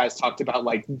something that the guys talked about,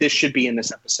 like, this should be in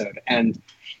this episode. And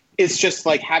it's just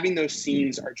like having those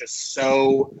scenes are just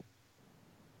so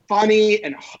funny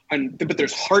but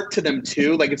there's heart to them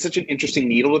too. Like, it's such an interesting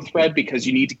needle to thread because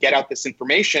you need to get out this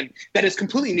information that is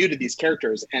completely new to these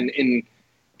characters. And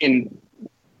and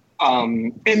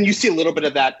you see a little bit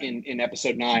of that in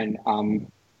episode 9.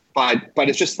 But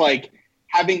it's just like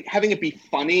having it be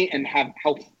funny and have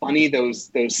how funny those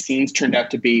scenes turned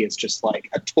out to be is just like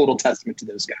a total testament to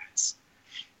those guys.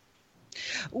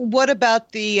 What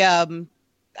about the,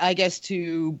 I guess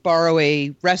to borrow a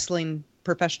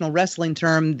professional wrestling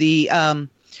term, the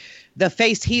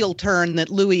face heel turn that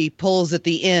Louis pulls at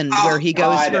the end, where he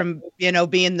goes from,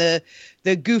 being the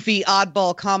goofy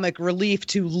oddball comic relief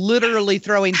to literally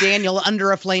throwing Daniel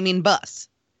under a flaming bus.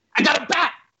 I got a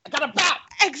bat.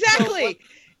 Exactly.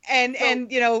 And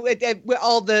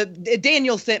all the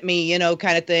Daniel sent me,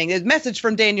 kind of thing. A message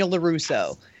from Daniel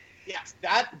LaRusso. Yes,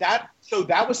 that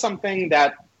was something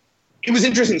that it was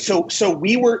interesting. So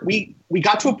we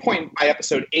got to a point by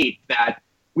episode 8 that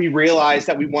we realized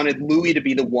that we wanted Louis to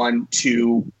be the one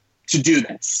to do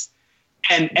this.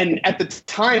 And at the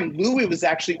time,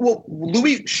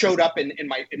 Louis showed up in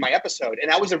my episode,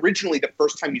 and that was originally the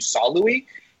first time you saw Louis.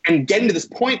 And getting to this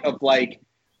point of like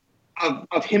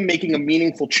of him making a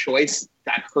meaningful choice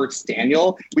that hurts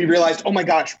Daniel, we realized, oh my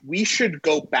gosh, we should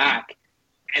go back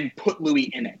and put Louis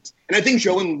in it. And I think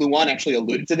Joe and Luan actually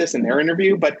alluded to this in their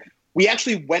interview, but we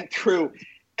actually went through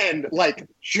and like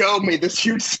Joe made this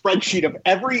huge spreadsheet of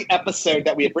every episode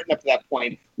that we had written up to that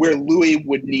point where Louis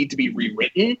would need to be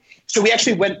rewritten. So we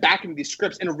actually went back into these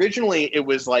scripts, and originally it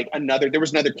was like there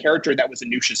was another character that was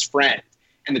Anusha's friend,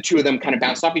 and the two of them kind of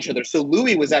bounced off each other. So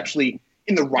Louis was actually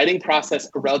in the writing process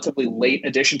a relatively late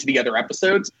addition to the other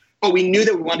episodes, but we knew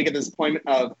that we wanted to get to this point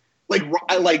of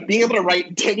like being able to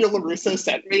write Daniel LaRusso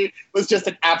sent me was just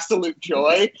an absolute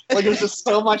joy. Like, it was just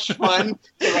so much fun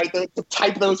to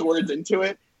type those words into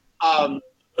it.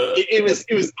 It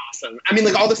was awesome. I mean,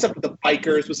 like, all the stuff with the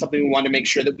bikers was something we wanted to make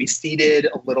sure that we seeded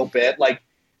a little bit. Like,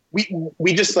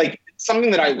 we just like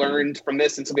something that I learned from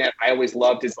this and something that I always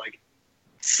loved is like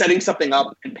setting something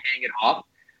up and paying it off.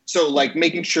 So like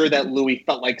making sure that Louis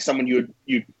felt like someone you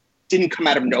didn't come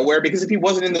out of nowhere, because if he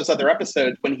wasn't in those other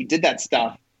episodes when he did that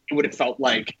stuff, it would have felt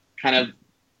like kind of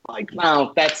like,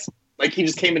 wow, that's like he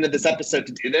just came into this episode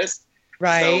to do this.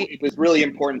 Right. So it was really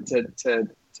important to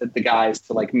the guys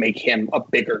to like make him a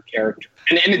bigger character.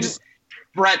 And it just,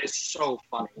 Brett is so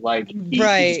funny. Like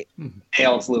he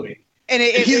nails Louis. And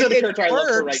he's the character I love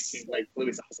to write too. Like,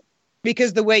 Louis is awesome.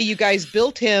 Because the way you guys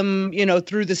built him,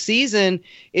 through the season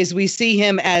is we see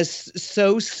him as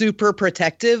so super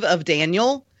protective of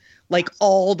Daniel, like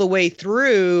all the way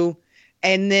through.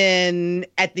 And then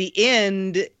at the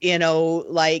end,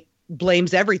 like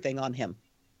blames everything on him.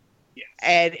 Yes.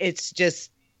 And it's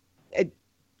just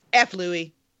F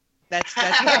Louis. That's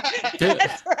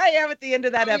where I am at the end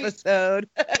of that episode.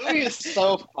 Louis is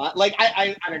so fun. Like,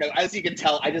 I don't know. As you can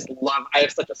tell, I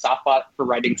have such a soft spot for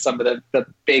writing some of the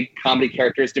big comedy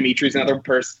characters. Dimitri's another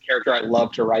character I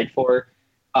love to write for.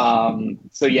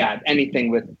 So yeah, anything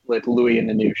with Louis and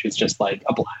Anush is just like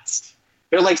a blast.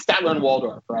 They're like Statler and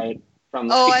Waldorf, right?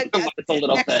 It's a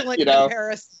little bit,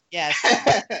 comparison. Yes.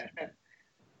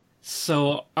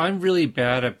 So I'm really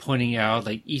bad at pointing out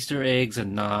like Easter eggs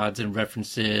and nods and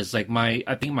references. Like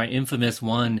I think my infamous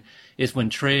one is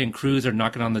when Trey and Cruz are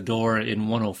knocking on the door in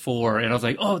 104, and I was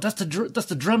like, "Oh, that's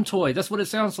the drum toy. That's what it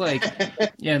sounds like."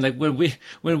 Yeah, and like when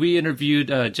we interviewed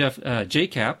Jeff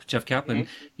Kaplan,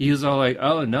 he was all like,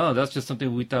 "Oh no, that's just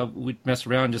something we thought we'd mess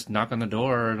around and just knock on the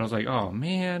door." And I was like, "Oh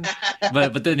man,"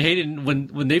 but then Hayden,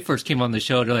 when they first came on the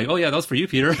show, they're like, "Oh yeah, that was for you,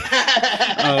 Peter."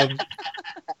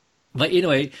 But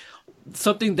anyway,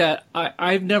 something that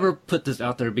I've never put this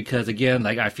out there because, again,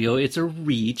 like I feel it's a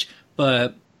reach,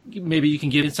 but maybe you can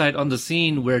give insight on the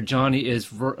scene where Johnny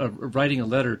is writing a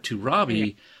letter to Robbie.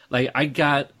 Yeah. Like, I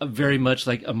got very much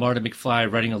like a Marty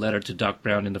McFly writing a letter to Doc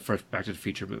Brown in the first Back to the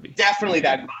Future movie. Definitely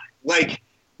that vibe. Like,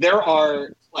 there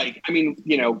are, like, I mean,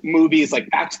 movies like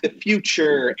Back to the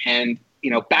Future and,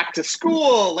 Back to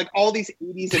School, like all these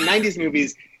 80s and 90s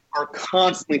movies are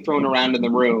constantly thrown around in the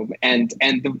room, and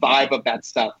the vibe of that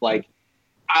stuff, like,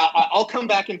 I'll come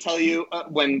back and tell you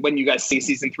when you guys see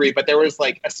season 3. But there was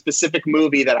like a specific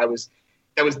movie that was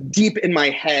deep in my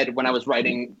head when I was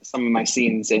writing some of my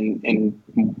scenes in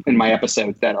my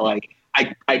episodes that like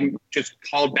I just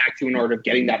called back to in order of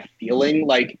getting that feeling.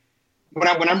 Like when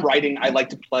I'm writing, I like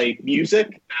to play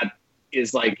music that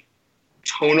is like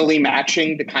tonally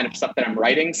matching the kind of stuff that I'm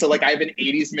writing. So like I have an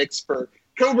 80s mix for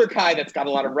Cobra Kai that's got a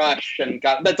lot of Rush and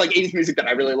that's like 80s music that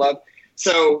I really love.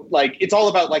 So like it's all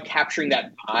about like capturing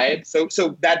that vibe.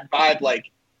 So that vibe, like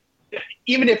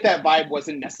even if that vibe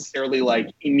wasn't necessarily like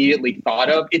immediately thought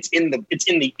of, it's in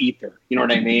the ether. You know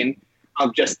what I mean?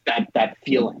 Of just that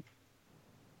feeling.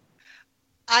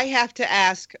 I have to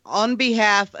ask, on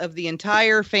behalf of the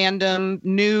entire fandom,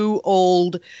 new,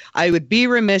 old, I would be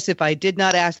remiss if I did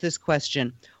not ask this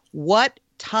question. What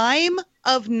time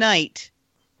of night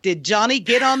did Johnny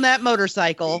get on that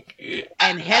motorcycle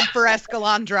and head for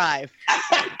Escalon Drive?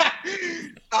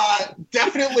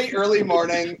 Definitely early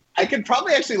morning. I could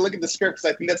probably actually look at the script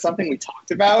because I think that's something we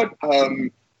talked about.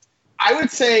 I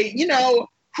would say,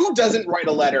 who doesn't write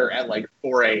a letter at like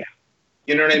 4 a.m.?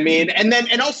 You know what I mean?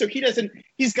 And also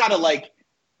he's got to like,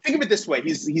 think of it this way.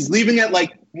 He's leaving at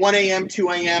like 1 a.m., 2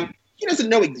 a.m. He doesn't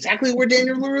know exactly where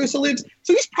Daniel LaRusso lives.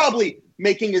 So he's probably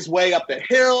making his way up the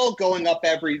hill, going up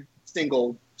every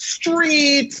single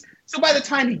street. So by the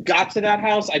time he got to that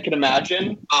house, I can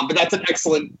imagine. But that's an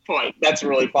excellent point. That's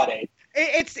really funny.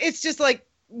 It's just like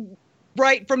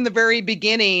right from the very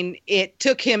beginning, it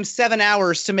took him 7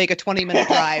 hours to make a 20-minute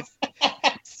drive.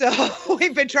 So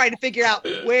we've been trying to figure out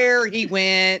where he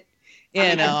went.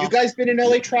 Have you guys been in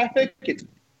LA traffic? It's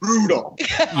brutal.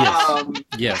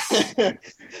 Yes.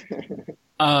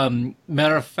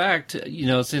 Matter of fact,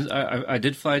 since I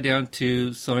did fly down to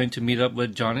Sony to meet up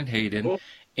with John and Hayden, cool.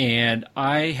 And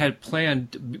I had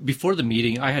planned before the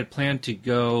meeting. I had planned to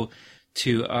go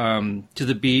to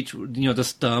the beach, the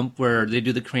stump where they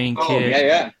do the crane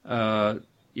kick.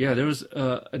 Yeah, there was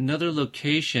another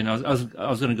location. I was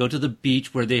going to go to the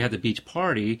beach where they had the beach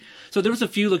party. So there was a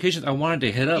few locations I wanted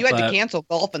to hit up. You had to cancel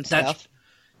golf and stuff.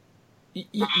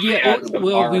 Yeah,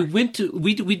 well,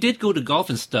 we did go to golf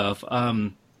and stuff.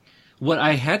 What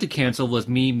I had to cancel was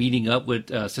me meeting up with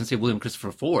Sensei William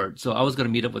Christopher Ford. So I was going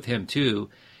to meet up with him too.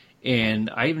 And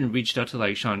I even reached out to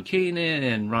like Sean Kanan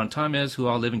and Ron Thomas, who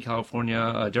all live in California,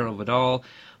 Daryl Vidal.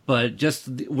 But just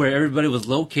where everybody was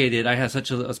located, I had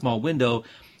such a small window.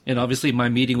 And obviously my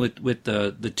meeting with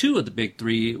the two of the big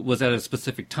three was at a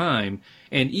specific time.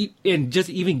 And just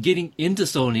even getting into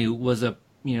Sony was a,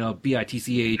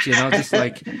 BITCH. And I was just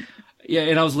like, yeah,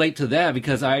 and I was late to that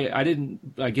because it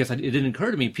didn't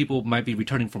occur to me people might be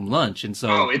returning from lunch. And so.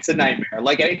 Oh, it's a nightmare.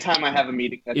 Like anytime I have a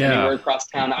meeting that's anywhere across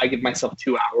town, I give myself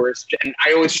 2 hours. And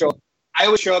I always show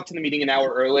up to the meeting an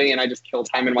hour early and I just kill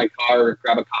time in my car or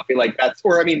grab a coffee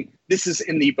this is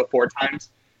in the before times.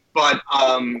 But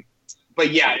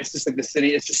yeah, it's just like the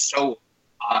city is just so,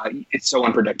 it's so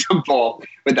unpredictable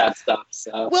with that stuff.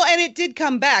 So. Well, and it did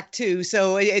come back too.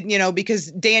 So,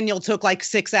 because Daniel took like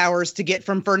 6 hours to get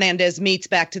from Fernandez Meats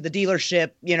back to the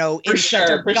dealership, in such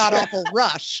a god-awful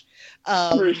rush.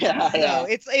 It's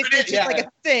just like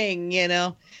a thing,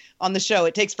 on the show.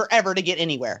 It takes forever to get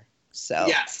anywhere. So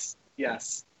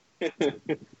Yes.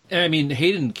 I mean,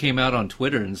 Hayden came out on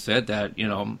Twitter and said that,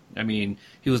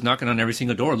 he was knocking on every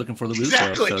single door looking for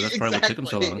LaRusso, so that's probably what took him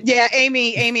so long. Yeah,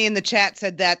 Amy in the chat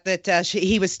said that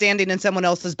he was standing in someone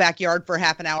else's backyard for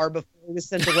half an hour before he was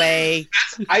sent away.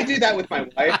 I do that with my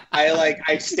wife.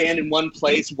 I stand in one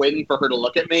place waiting for her to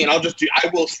look at me, and I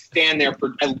will stand there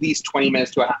for at least 20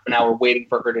 minutes to a half an hour waiting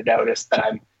for her to notice that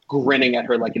I'm grinning at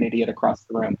her like an idiot across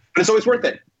the room. But it's always worth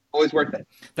it. Always worth it.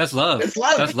 That's love. It's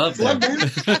love. That's love.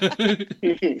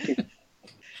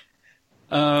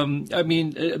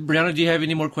 Brianna, do you have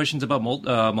any more questions about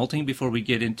molting before we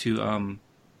get into I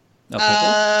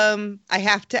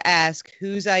have to ask,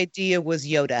 whose idea was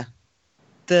Yoda?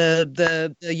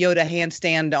 The Yoda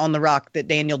handstand on the rock that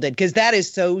Daniel did, because that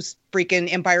is so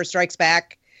freaking Empire Strikes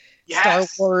Back, Star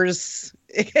Wars.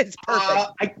 It's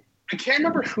perfect. I can't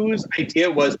remember whose idea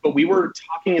it was, but we were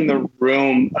talking in the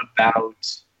room about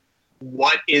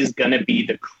what is going to be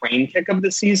the crane kick of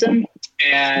the season.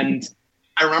 And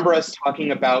I remember us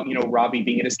talking about, Robbie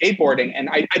being into skateboarding, and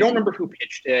I don't remember who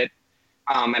pitched it.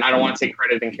 And I don't want to take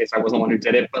credit in case I wasn't the one who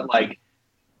did it, but like,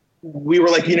 we were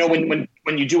like, when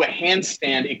you do a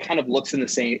handstand, it kind of looks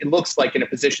it looks like in a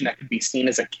position that could be seen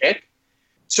as a kick.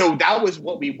 So that was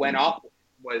what we went off with,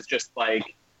 was just like,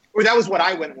 or that was what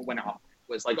I went off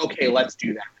with, was like, okay, let's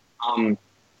do that.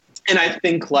 And I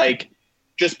think like,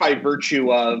 just by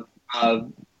virtue of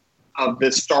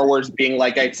the Star Wars being,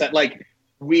 like I said, like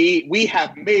we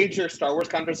have major Star Wars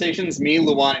conversations. Me,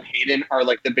 Luan, and Hayden are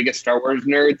like the biggest Star Wars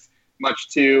nerds. Much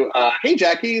to hey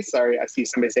Jackie, sorry, I see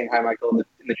somebody saying hi, Michael,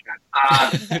 in the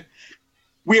chat.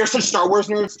 We are such Star Wars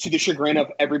nerds to the chagrin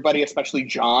of everybody, especially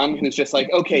John, who's just like,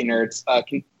 okay, nerds,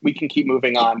 we can keep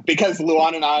moving on, because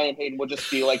Luan and I and Hayden will just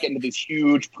be like into these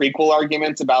huge prequel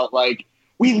arguments about like,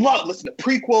 listen to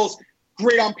prequels,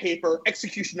 great on paper,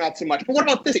 execution not so much, but what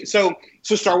about this? So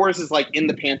Star Wars is like in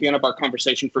the pantheon of our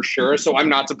conversation for sure. So I'm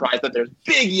not surprised that there's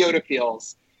big Yoda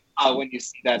feels when you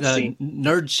see that scene.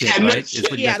 Nerd shit, yeah, right? Nerd shit.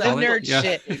 The nerd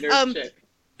shit. Nerd shit.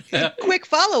 Quick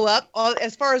follow-up,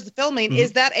 as far as the filming,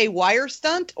 is that a wire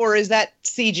stunt or is that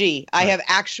CG? I have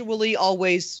actually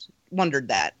always wondered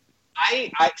that.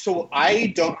 So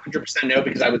I don't 100% know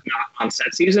because I was not on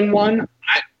set season 1,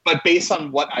 but based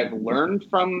on what I've learned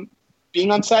from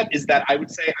being on set is that I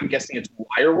would say I'm guessing it's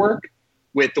wire work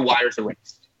with the wires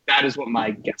erased. That is what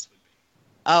my guess would be.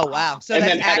 Oh, wow. So And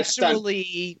that's then had a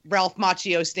actually Ralph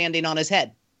Macchio standing on his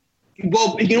head.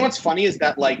 Well, you know what's funny is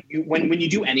that like when you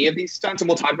do any of these stunts, and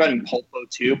we'll talk about it in Pulpo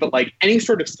too, but like any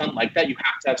sort of stunt like that, you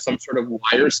have to have some sort of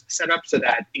wires set up so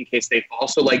that in case they fall.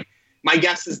 So like my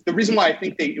guess is the reason why I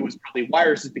think it was probably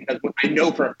wires is because I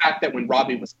know for a fact that when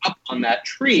Robbie was up on that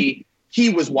tree, he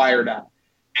was wired up.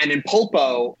 And in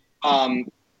Pulpo,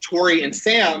 Tori and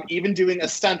Sam, even doing a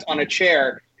stunt on a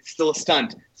chair, it's still a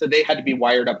stunt. So they had to be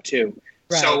wired up too.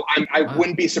 Right. So I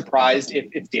wouldn't be surprised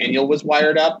if Daniel was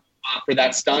wired up for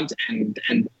that stunt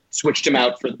and switched him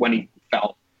out for when he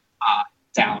fell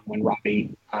down when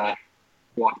Robbie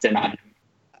walked in on him.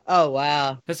 Oh,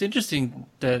 wow. That's interesting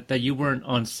that you weren't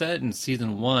on set in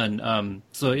season 1.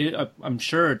 So I'm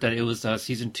sure that it was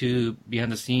season 2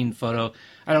 behind the scene photo.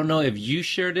 I don't know if you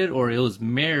shared it or it was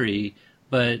Mary,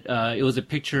 but it was a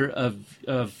picture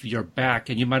of your back,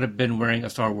 and you might have been wearing a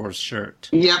Star Wars shirt.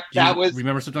 Yep,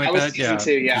 remember something like that? That was season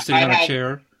 2, yeah. You're sitting on a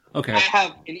chair? Okay. I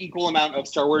have an equal amount of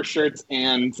Star Wars shirts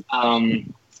and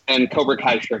Cobra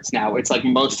Kai shirts now. It's like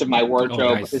most of my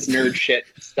wardrobe is nerd shit,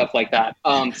 stuff like that.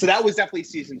 So that was definitely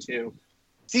season 2.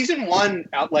 Season 1,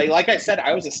 like I said,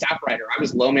 I was a staff writer. I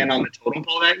was low man on the totem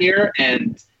pole that year,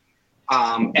 and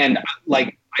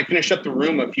like I finished up the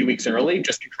room a few weeks early,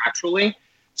 just contractually.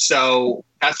 So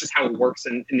that's just how it works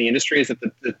in the industry. Is that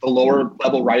the lower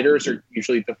level writers are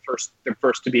usually the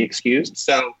first to be excused.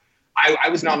 So I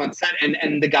was not on set,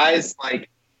 and the guys like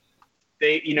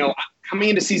they, coming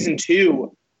into season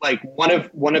 2, like one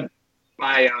of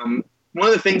my one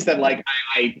of the things that like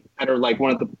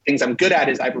one of the things I'm good at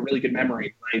is I have a really good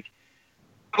memory. Like,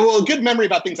 a good memory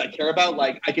about things I care about.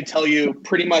 Like I could tell you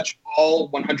pretty much all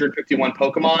 151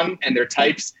 Pokemon and their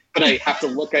types, but I have to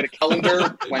look at a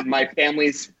calendar when my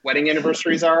family's wedding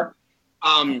anniversaries are.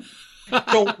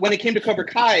 So when it came to Cobra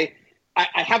Kai,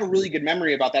 I have a really good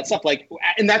memory about that stuff. Like,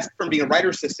 and that's from being a writer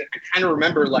assistant. I kind of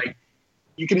remember like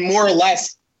you can more or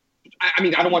less. I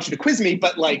mean, I don't want you to quiz me,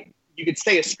 but like you could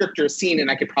say a script or a scene, and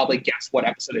I could probably guess what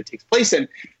episode it takes place in.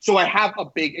 So I have a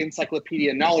big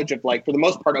encyclopedia knowledge of like, for the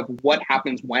most part, of what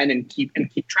happens when, and keep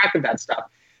track of that stuff.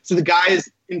 So the guys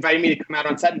invited me to come out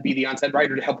on set and be the on-set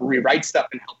writer to help rewrite stuff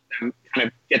and help them kind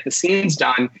of get the scenes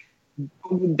done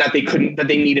that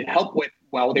they needed help with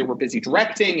while they were busy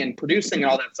directing and producing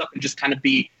and all that stuff, and just kind of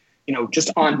be,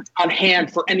 just on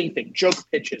hand for anything, joke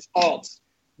pitches, alts,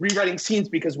 rewriting scenes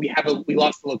because we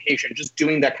lost the location, just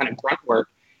doing that kind of grunt work.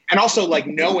 And also like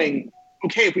knowing,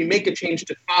 okay, if we make a change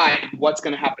to 5, what's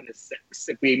going to happen to 6?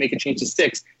 If we make a change to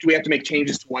 6, do we have to make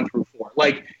changes to 1 through 4?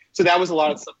 Like, so that was a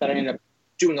lot of stuff that I ended up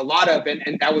doing a lot of.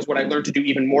 And that was what I learned to do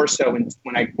even more so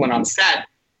when I went on set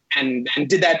and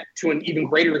did that to an even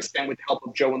greater extent with the help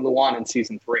of Joe and Luan in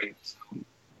season 3. So.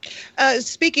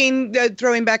 Speaking,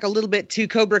 throwing back a little bit to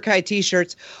Cobra Kai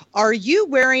t-shirts, are you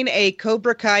wearing a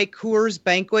Cobra Kai Coors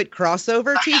Banquet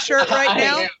crossover t-shirt right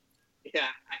now? Yeah,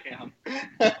 I am.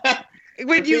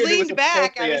 When you leaned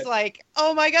back, I was like,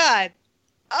 oh my God.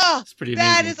 Oh, it's pretty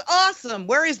that amazing. is awesome.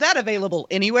 Where is that available?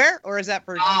 Anywhere? Or is that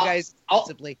for you guys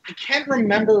exclusively? I can't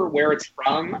remember where it's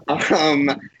from.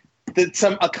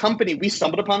 A company, we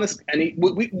stumbled upon this.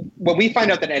 When we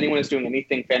find out that anyone is doing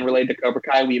anything fan related to Cobra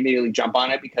Kai, we immediately jump on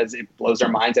it because it blows our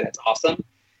minds and it's awesome.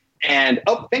 And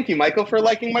thank you, Michael, for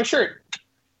liking my shirt.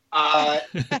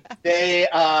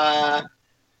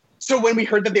 So when we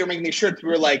heard that they were making these shirts, we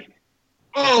were like,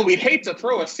 oh, we'd hate to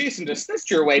throw a cease and desist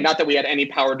your way. Not that we had any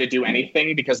power to do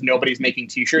anything because nobody's making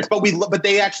t-shirts, but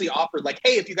they actually offered like,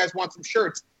 hey, if you guys want some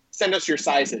shirts, send us your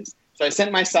sizes. So I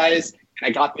sent my size and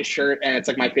I got this shirt, and it's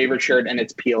like my favorite shirt, and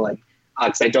it's peeling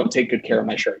because I don't take good care of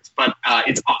my shirts, but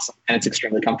it's awesome and it's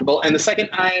extremely comfortable. And the second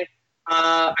I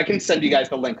can send you guys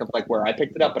the link of like where I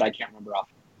picked it up, but I can't remember off.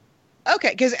 Okay,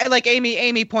 because like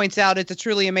Amy points out, it's a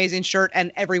truly amazing shirt,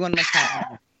 and everyone must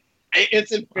have it.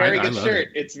 It's a very good love shirt.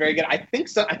 it. It's very good. I think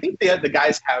so. I think the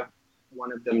guys have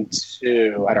one of them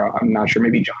too. I'm not sure.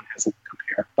 Maybe John has a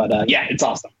compare, but yeah, it's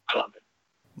awesome. I love it.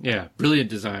 Yeah, brilliant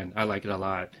design. I like it a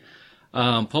lot.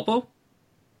 Popo?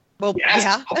 Well, Yes,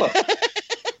 yeah.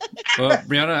 Well,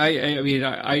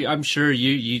 Brianna, I'm sure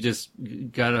you just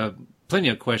got plenty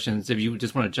of questions. If you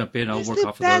just want to jump in, I'll work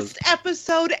off of those. It's the best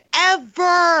episode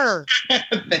ever.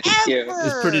 Thank you.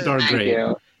 It's pretty darn Thank great.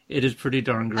 you. It is pretty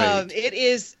darn great. It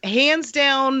is hands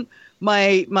down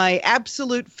my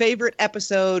absolute favorite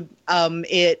episode.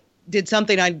 It did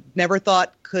something I never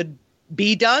thought could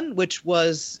be done, which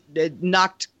was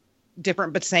knocked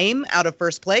different but same out of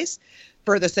first place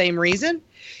for the same reason.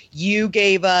 You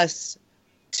gave us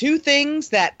two things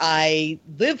that I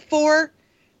live for: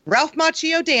 Ralph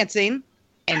Macchio dancing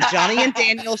and Johnny and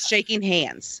Daniel shaking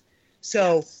hands.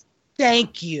 So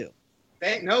thank you.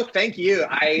 Thank you.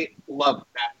 I loved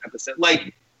that episode.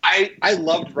 Like, I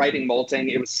loved writing Molting.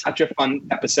 It was such a fun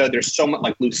episode. There's so much,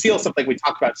 like Lucille, stuff like we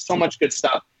talked about, so much good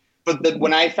stuff. But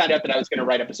when I found out that I was going to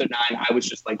write episode 9, I was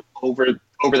just like over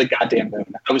the goddamn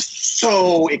moon. I was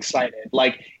so excited,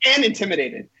 like, and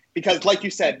intimidated, because, like you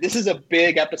said, this is a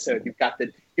big episode. You've got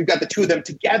the two of them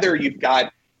together. You've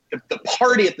got the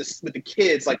party with the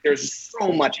kids. Like, there's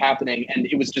so much happening, and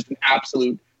it was just an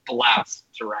absolute blast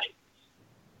to write.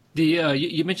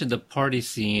 You mentioned the party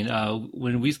scene.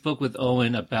 When we spoke with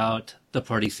Owen about the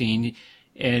party scene,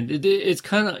 and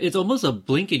it's almost a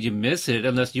blink and you miss it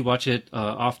unless you watch it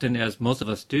often, as most of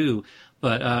us do.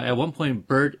 But at one point,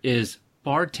 Bert is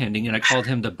bartending, and I called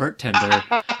him the Bert tender.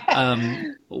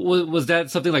 Was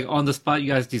that something like on the spot?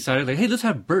 You guys decided like, hey, let's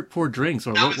have Bert pour drinks,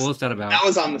 or what was that about? That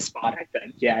was on the spot, I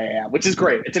think. Yeah, which is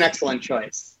great. It's an excellent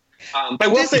choice. But I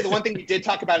will say the one thing we did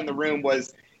talk about in the room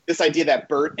was this idea that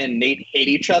Bert and Nate hate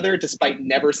each other despite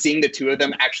never seeing the two of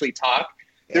them actually talk.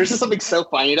 There's just something so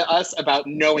funny to us about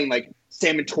knowing, like,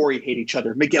 Sam and Tori hate each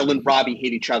other, Miguel and Robbie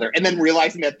hate each other, and then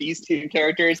realizing that these two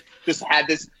characters just had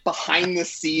this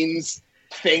behind-the-scenes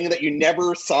thing that you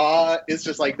never saw is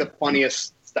just, like, the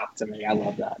funniest stuff to me. I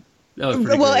love that.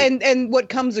 Well, and what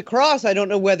comes across, I don't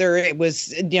know whether it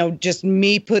was, just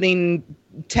me putting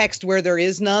text where there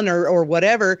is none or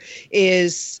whatever,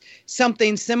 is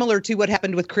something similar to what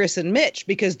happened with Chris and Mitch,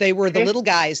 because they were the little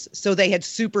guys, so they had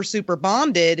super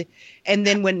bonded, and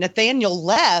then when Nathaniel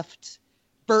left,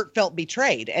 Bert felt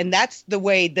betrayed, and that's the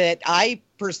way that I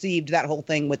perceived that whole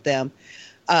thing with them.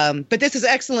 But this is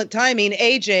excellent timing.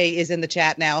 AJ is in the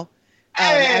chat now.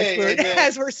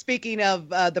 As we're speaking of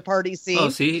the party scene. Oh,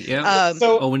 see, yeah.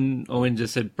 So Owen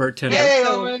just said Bert tender. Yeah,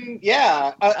 Owen.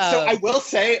 Yeah. So I will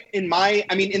say, in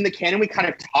the canon, we kind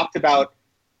of talked about,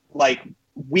 like,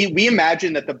 we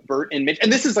imagined that the Bert and Mitch,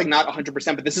 and this is like not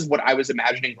 100%, but this is what I was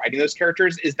imagining writing those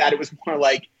characters, is that it was more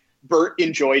like Bert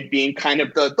enjoyed being kind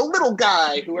of the little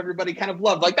guy who everybody kind of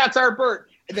loved. Like, that's our Bert.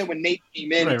 And then when Nate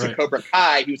came in to Cobra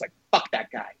Kai, he was like, fuck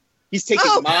that guy. He's taking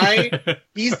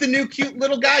he's the new cute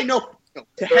little guy. No,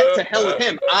 to hell with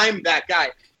him. I'm that guy.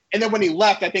 And then when he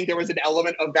left, I think there was an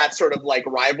element of that sort of like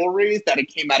rivalry that it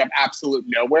came out of absolute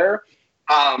nowhere.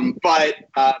 But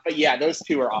yeah, those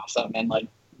two are awesome. And like,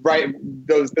 right,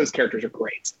 those characters are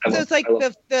great. So it's like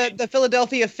the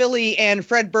Philadelphia Philly and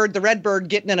Fred Bird, the Red Bird,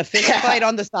 getting in a fist fight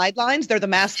on the sidelines. They're the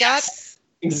mascots. Yes,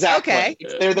 exactly. Okay.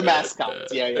 They're the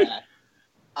mascots. Yeah.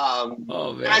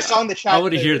 Oh man! I saw in the chat. I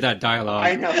want to hear that dialogue.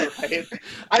 I know, right? If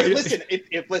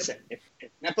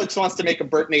Netflix wants to make a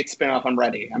Bert Nate spinoff, I'm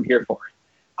ready. I'm here for it.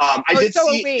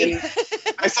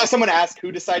 I saw someone ask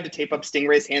who decided to tape up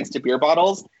Stingray's hands to beer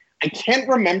bottles. I can't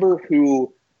remember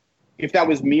if that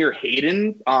was me or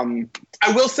Hayden.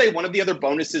 I will say one of the other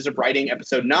bonuses of writing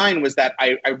episode 9 was that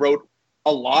I wrote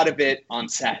a lot of it on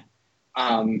set.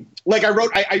 I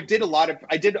did a lot of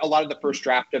the first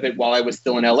draft of it while I was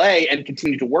still in LA and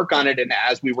continued to work on it. And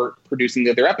as we were producing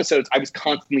the other episodes, I was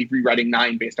constantly rewriting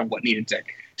 9 based on what needed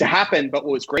to happen. But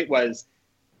what was great was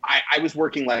I was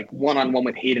working like one-on-one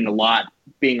with Hayden a lot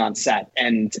being on set.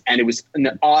 And it was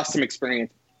an awesome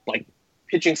experience, like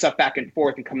pitching stuff back and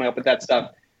forth and coming up with that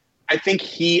stuff. I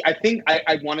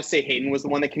want to say Hayden was the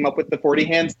one that came up with the 40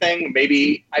 hands thing.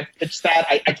 Maybe I pitched that.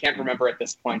 I can't remember at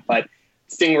this point, but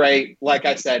Stingray, like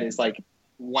I said, is like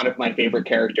one of my favorite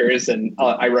characters, and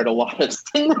I wrote a lot of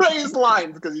Stingray's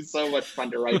lines because he's so much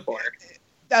fun to write for.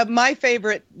 My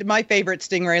favorite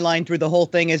Stingray line through the whole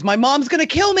thing is, "My mom's gonna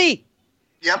kill me."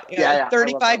 Yep. Yeah.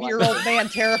 35-year-old man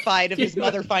terrified of his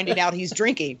mother finding out he's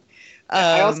drinking.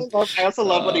 I also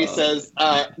love when he says,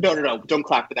 "No, don't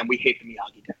clap for them. We hate the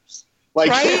Miyagi dose." Like,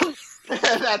 right?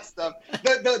 That stuff.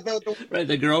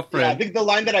 The girlfriend. Yeah, the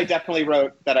line that I definitely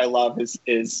wrote that I love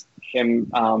is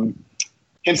him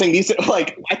saying these,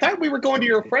 like, I thought we were going to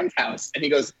your friend's house, and he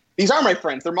goes, "These are my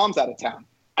friends. Their mom's out of town."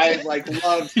 I like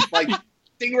love like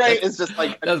Stingray is just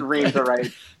like a dream to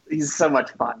write. He's so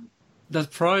much fun. That's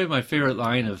probably my favorite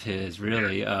line of his,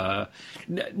 really. Now,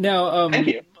 Thank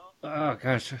you. Oh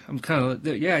gosh, I'm kind of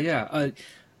yeah.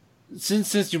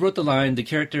 Since you wrote the line, the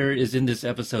character is in this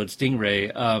episode,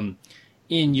 Stingray.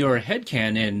 In your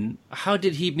headcanon, how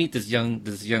did he meet this young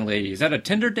lady? Is that a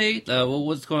Tinder date?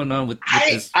 What's going on with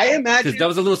this? I imagine, because that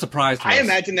was a little surprise to us. I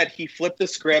imagine that he flipped the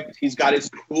script. He's got his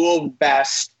cool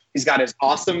vest. He's got his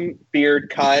awesome beard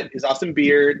cut, his awesome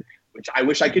beard, which I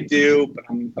wish I could do, but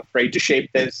I'm afraid to shape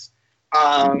this.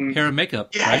 Hair and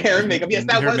makeup. Yeah, right? hair and makeup. Yes,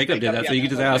 that hair was and makeup makeup. did that, Yeah, so you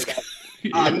could just ask.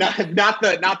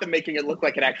 Not the making it look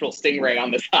like an actual stingray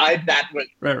on the side. That was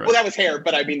right. Well, that was hair,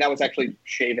 but I mean that was actually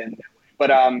shaven.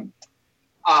 But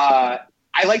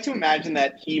I like to imagine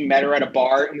that he met her at a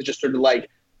bar and was just sort of like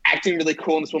acting really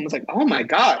cool, and this woman was like, "Oh my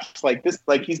gosh, like this,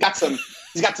 like he's got some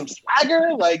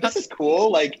swagger. Like this is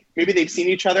cool. Like maybe they've seen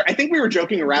each other." I think we were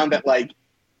joking around that like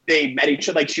they met each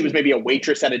other. Like she was maybe a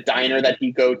waitress at a diner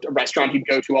a restaurant he'd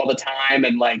go to all the time,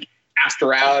 and like asked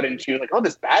her out, and she was like, "Oh,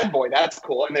 this bad boy, that's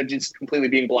cool." And they're just completely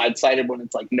being blindsided when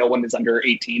it's like no one is under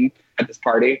 18 at this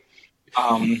party.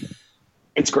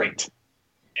 It's great.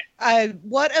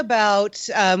 What about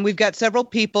we've got several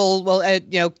people. Well,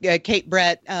 Kate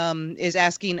Brett is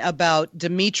asking about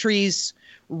Dimitri's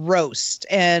roast,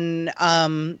 and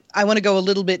I want to go a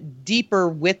little bit deeper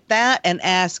with that and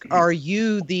ask: are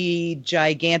you the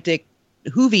gigantic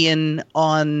Whovian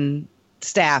on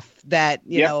staff that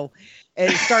you know?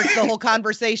 It starts the whole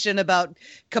conversation about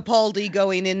Capaldi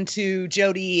going into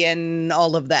Jodie and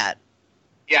all of that.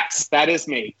 Yes, that is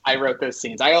me. I wrote those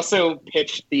scenes. I also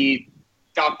pitched the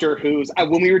Doctor Who's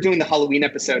when we were doing the Halloween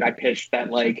episode. I pitched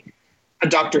that like a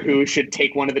Doctor Who should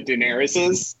take one of the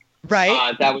Daenerys's.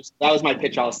 Right. That was my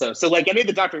pitch also. So like any of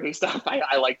the Doctor Who stuff,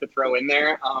 I like to throw in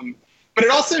there. But it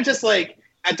also just like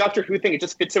that Doctor Who thing. It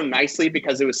just fits so nicely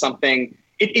because it was something.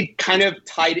 It kind of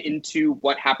tied into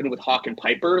what happened with Hawk and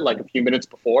Piper like a few minutes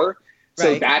before.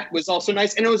 So that was also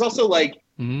nice. And it was also like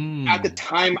at the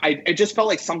time, I just felt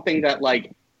like something that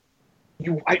like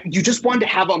you just wanted to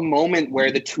have a moment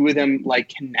where the two of them like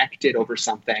connected over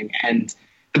something. And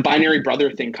the binary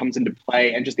brother thing comes into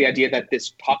play. And just the idea that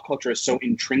this pop culture is so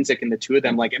intrinsic in the two of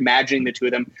them, like imagining the two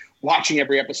of them watching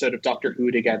every episode of Doctor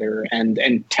Who together and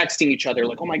texting each other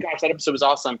like, "Oh my gosh, that episode was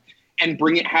awesome." And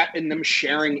and them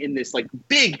sharing in this like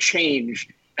big change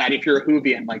that if you're a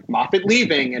Whovian, like Moffat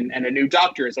leaving and a new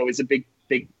Doctor is always a big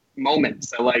moment.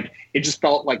 So like it just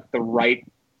felt like the right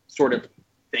sort of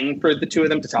thing for the two of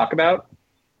them to talk about.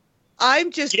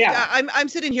 I'm just I'm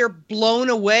sitting here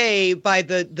blown away by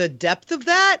the depth of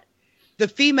that. The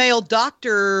female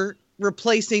Doctor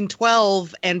replacing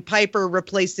 12 and Piper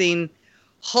replacing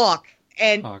Hawk.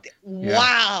 And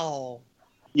wow.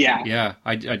 Yeah.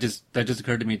 I just that just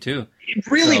occurred to me too.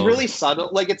 Really subtle.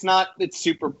 Like it's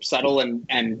super subtle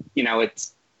and you know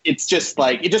it's just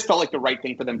like it just felt like the right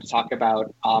thing for them to talk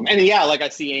about. And yeah, like I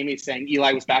see Amy saying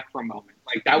Eli was back for a moment.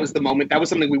 Like that was the moment. That was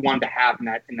something we wanted to have in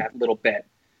that little bit.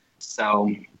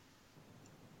 So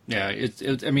yeah, it's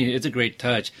a great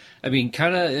touch. I mean,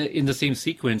 kind of in the same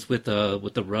sequence with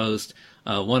the roast.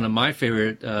 One of my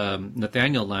favorite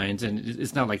Nathaniel lines, and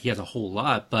it's not like he has a whole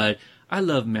lot, but I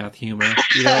love math humor.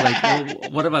 You know, like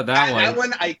well, what about that one? That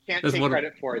one I can't take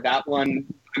credit for. That one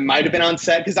I might have been on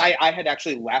set because I had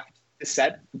actually left the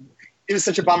set. It was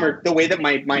such a bummer the way that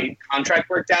my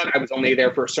contract worked out. I was only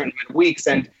there for a certain amount of weeks,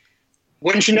 and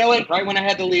wouldn't you know it, right when I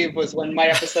had to leave was when my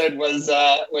episode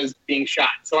was being shot.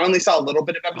 So I only saw a little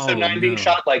bit of episode 9 being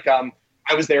shot. Like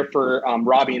I was there for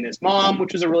Robbie and his mom,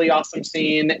 which was a really awesome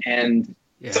scene, and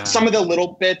some of the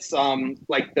little bits,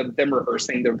 like them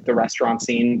rehearsing the restaurant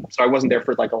scene. So I wasn't there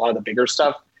for like a lot of the bigger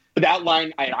stuff. But that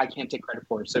line, I can't take credit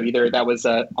for. So either that was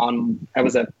a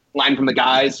line from the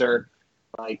guys or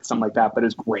like something like that. But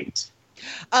it's great.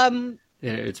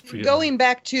 Yeah, it's pretty going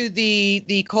back to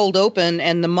the cold open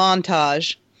and the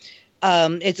montage.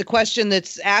 It's a question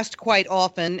that's asked quite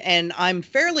often, and I'm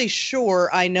fairly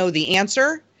sure I know the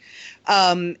answer.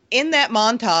 In that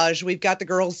montage, we've got the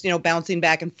girls, bouncing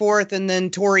back and forth, and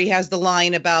then Tori has the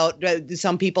line about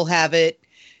some people have it,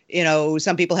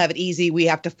 some people have it easy. We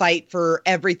have to fight for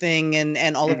everything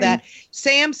and all of that.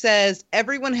 Sam says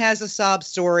everyone has a sob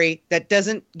story that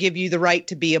doesn't give you the right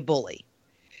to be a bully.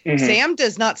 Sam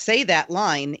does not say that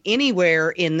line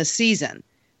anywhere in the season.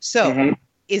 So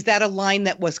is that a line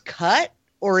that was cut,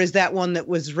 or is that one that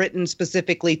was written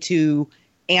specifically to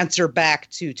answer back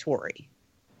to Tori?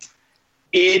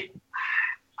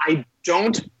 I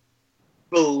don't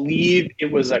believe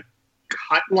it was a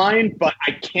cut line, but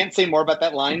I can't say more about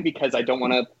that line because I don't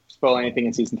want to spoil anything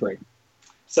in season 3.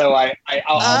 So I'll say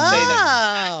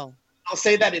that. I'll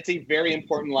say that it's a very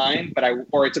important line,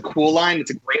 or it's a cool line.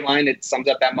 It's a great line. It sums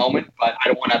up that moment, but I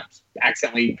don't want to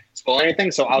accidentally spoil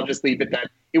anything. So I'll just leave it that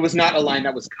it was not a line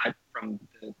that was cut from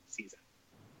the season.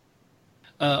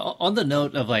 On the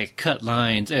note of like cut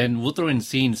lines, and we'll throw in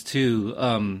scenes too.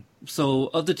 So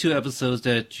of the 2 episodes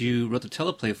that you wrote the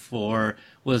teleplay for,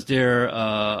 was there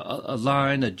a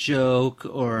line, a joke,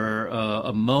 or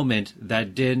a moment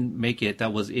that didn't make it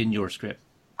that was in your script?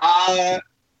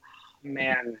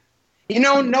 Man.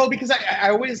 No, because I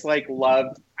always I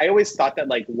always thought that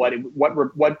like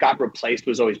what got replaced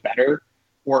was always better,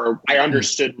 or I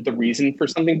understood the reason for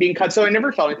something being cut. So I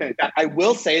never felt anything like that. I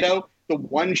will say though, the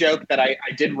one joke that I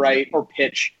did write or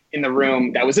pitch in the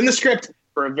room that was in the script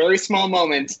for a very small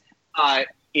moment, I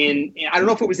don't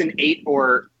know if it was in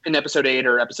episode 8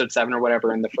 or episode 7 or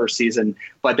whatever in the first season,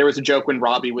 but there was a joke when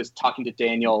Robbie was talking to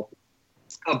Daniel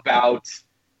about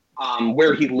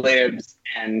where he lives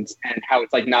and how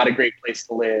it's like not a great place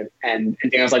to live. And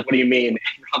Daniel's like, what do you mean? And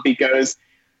Robbie goes,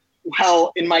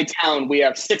 well, in my town, we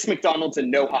have 6 McDonald's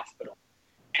and no hospital.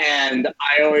 And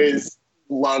I always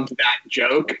loved that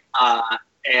joke.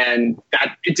 And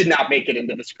that it did not make it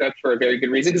into the script for a very good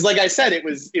reason. Because like I said, it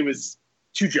was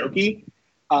too jokey.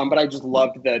 But I just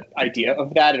loved the idea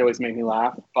of that. It always made me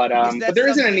laugh. But there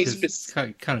isn't any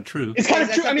specific. Kind of true. It's kind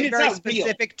of true. I mean, it's very not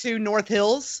specific to North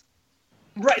Hills.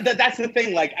 Right, that's the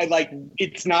thing. Like,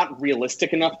 it's not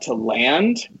realistic enough to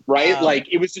land. Right, like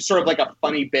it was just sort of like a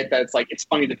funny bit that it's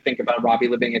funny to think about Robbie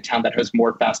living in a town that has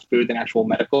more fast food than actual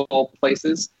medical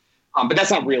places. But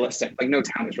that's not realistic. Like, no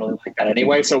town is really like that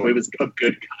anyway. So it was a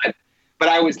good cut. But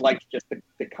I always liked just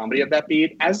the comedy of that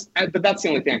beat. But that's the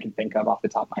only thing I can think of off the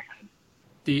top of my head.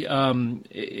 The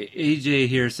AJ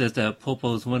here says that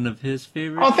Popo is one of his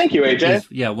favorites. Oh, thank you,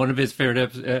 AJ. One of his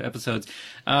favorite episodes.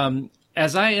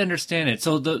 As I understand it,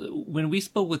 so when we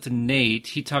spoke with Nate,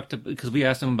 he talked because we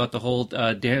asked him about the whole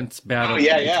dance battle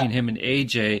between him and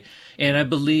AJ, and I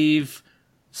believe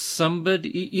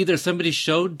either somebody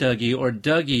showed Dougie or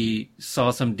Dougie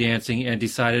saw some dancing and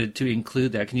decided to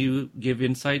include that. Can you give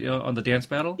insight on the dance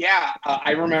battle? Yeah,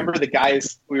 I remember the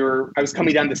guys. I was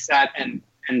coming down the set and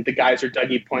the guys or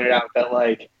Dougie pointed out that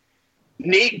like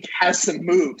Nate has some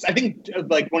moves. I think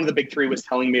like one of the big 3 was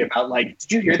telling me about like,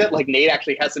 did you hear that like Nate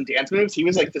actually has some dance moves? He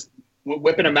was like just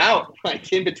whipping them out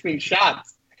like in between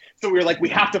shots. So we were like, we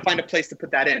have to find a place to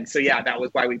put that in. So yeah, that was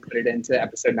why we put it into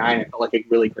episode 9. It felt like a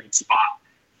really great spot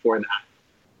for that.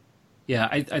 Yeah,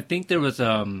 I think there was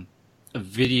a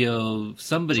video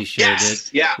somebody shared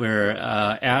where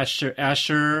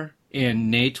Asher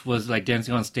and Nate was like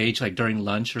dancing on stage like during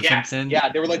lunch or something. Yeah,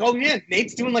 they were like, "Oh man,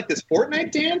 Nate's doing like this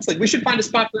Fortnite dance. Like we should find a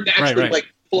spot for him to actually like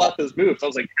pull out those moves." I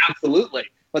was like, "Absolutely,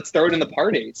 let's throw it in the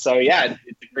party." So yeah,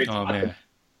 it's a great spot. Oh man,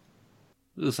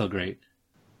 it was so great.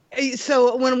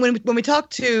 So when we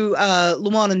talked to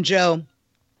Luan and Joe,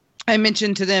 I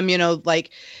mentioned to them,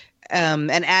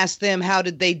 and asked them how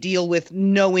did they deal with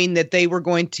knowing that they were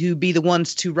going to be the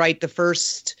ones to write the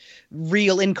first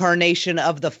real incarnation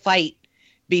of the fight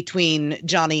between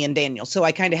Johnny and Daniel. So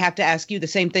I kind of have to ask you the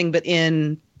same thing, but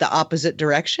in the opposite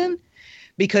direction,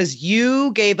 because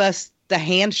you gave us the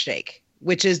handshake,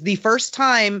 which is the first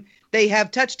time they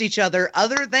have touched each other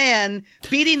other than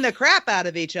beating the crap out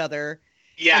of each other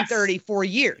in 34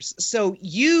 years. So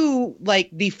you, like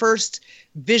the first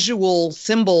visual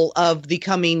symbol of the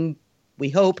coming, we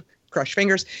hope, crush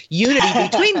fingers, unity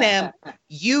between them,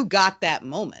 you got that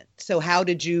moment. So how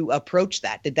did you approach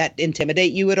that? Did that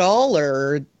intimidate you at all,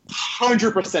 or?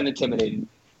 100% intimidating.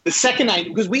 The second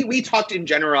because we talked in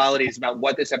generalities about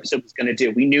what this episode was going to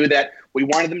do. We knew that we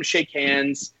wanted them to shake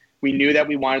hands. We knew that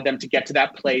we wanted them to get to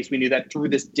that place. We knew that through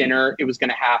this dinner, it was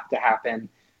going to have to happen.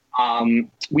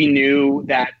 We knew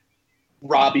that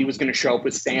Robbie was going to show up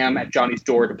with Sam at Johnny's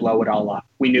door to blow it all up.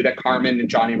 We knew that Carmen and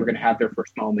Johnny were going to have their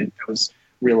first moment. That was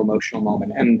real emotional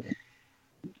moment. And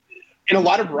a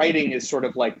lot of writing is sort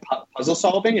of like puzzle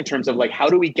solving in terms of like, how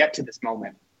do we get to this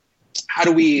moment? How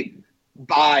do we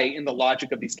buy in the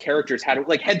logic of these characters? How do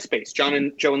like headspace? Joe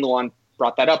and Luan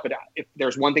brought that up. But if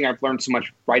there's one thing I've learned so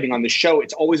much writing on the show,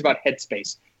 it's always about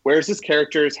headspace. Where is this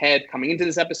character's head coming into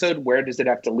this episode? Where does it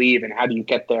have to leave? And how do you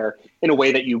get there in a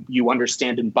way that you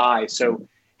understand and buy? So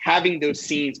having those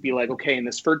scenes be like, okay, in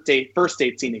this first date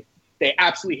scene, they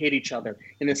absolutely hate each other.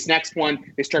 In this next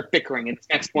one, they start bickering. In this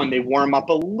next one, they warm up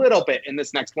a little bit. In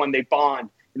this next one, they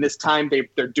bond. In this time,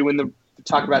 they're doing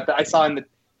talk about that. I saw in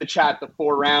the chat the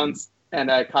 4 rounds, and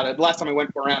I caught it. The last time I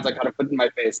went 4 rounds, I caught a foot in my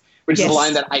face, which is a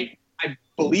line that I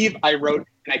believe I wrote,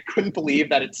 and I couldn't believe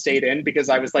that it stayed in because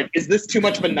I was like, is this too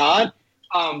much of a nod?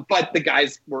 But the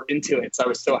guys were into it, so I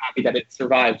was so happy that it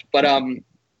survived. But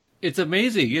it's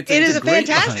amazing. It is a great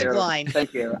fantastic line.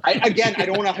 Thank you. I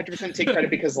don't want to 100% take credit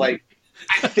because, like,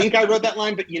 I think I wrote that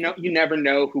line, but you never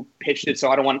know who pitched it, so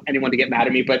I don't want anyone to get mad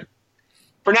at me. But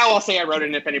for now, I'll say I wrote it,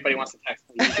 and if anybody wants to text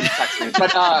me, you can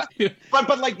text me.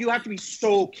 But like, you have to be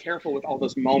so careful with all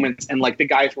those moments, and like the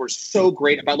guys were so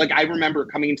great about. Like, I remember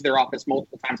coming into their office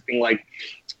multiple times, being like,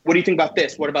 "What do you think about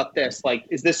this? What about this? Like,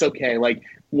 is this okay?" Like,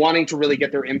 wanting to really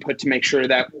get their input to make sure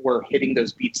that we're hitting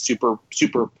those beats super,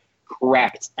 super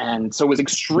correct. And so it was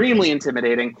extremely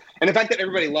intimidating. And the fact that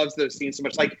everybody loves those scenes so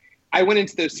much, like, I went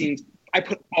into those scenes, I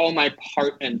put all my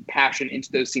heart and passion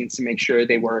into those scenes to make sure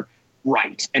they were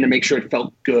right and to make sure it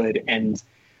felt good. And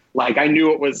like, I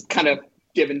knew it was kind of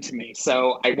given to me.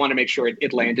 So I want to make sure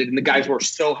it landed. And the guys were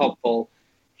so helpful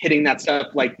hitting that stuff.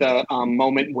 Like the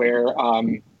moment where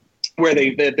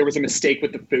there was a mistake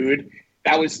with the food.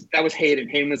 That was Hayden.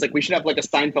 Hayden was like, we should have like a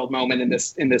Seinfeld moment in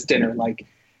this dinner. Like,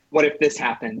 what if this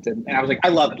happened? And I was like, I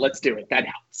love it. Let's do it. That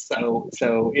helps.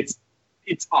 So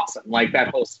it's awesome. Like, that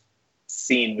whole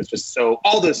scene was just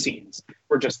all those scenes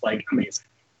were just like amazing.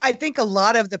 I think a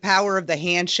lot of the power of the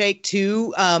handshake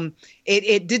too,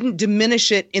 it didn't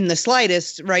diminish it in the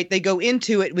slightest, right? They go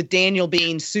into it with Daniel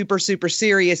being super, super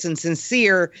serious and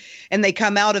sincere, and they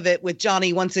come out of it with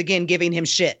Johnny once again giving him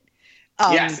shit.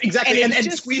 Yes, exactly.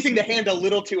 And squeezing the hand a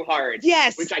little too hard.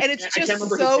 Yes, and it's just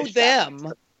so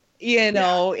them. You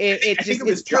know, I think it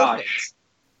was Josh.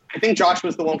 I think Josh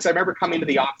was the one, because I remember coming to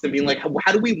the office and being like,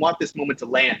 how do we want this moment to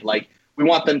land? Like, we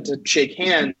want them to shake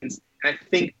hands. And I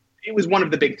think it was one of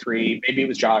the big three, maybe it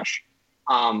was Josh,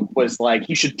 was like,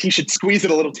 he should squeeze it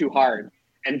a little too hard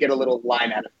and get a little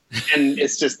line out of it. And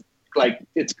it's just like,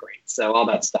 it's great. So all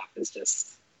that stuff is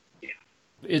just, yeah.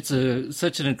 It's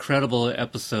such an incredible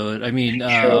episode. I mean,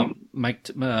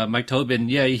 Mike Tobin,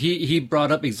 yeah, he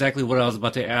brought up exactly what I was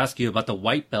about to ask you about the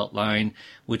white belt line,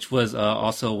 which was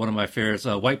also one of my favorites,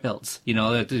 white belts, you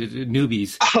know, the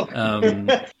newbies. Oh.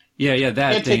 Yeah, that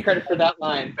I can't take credit for that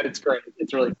line, but it's great.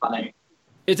 It's really funny.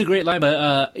 It's a great line,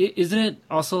 but isn't it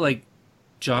also like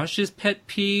Josh's pet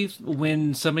peeve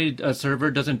when a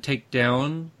server doesn't take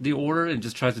down the order and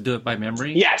just tries to do it by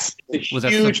memory? Yes, was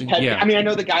that huge pet peeve. Yeah. I mean, I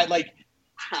know the guy, like,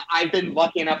 I've been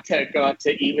lucky enough to go out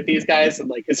to eat with these guys, and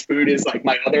like, his food is like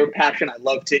my other passion. I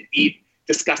love to eat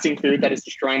disgusting food that is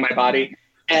destroying my body,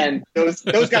 and those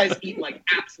guys eat like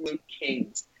absolute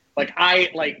kings. Like,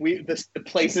 the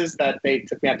places that they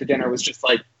took me out to dinner was just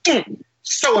like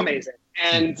so amazing.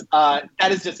 And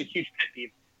that is just a huge pet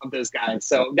peeve of those guys.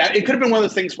 So that it could have been one of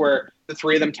those things where the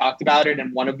three of them talked about it,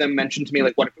 and one of them mentioned to me,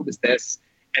 like, what if it was this?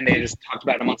 And they just talked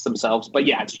about it amongst themselves. But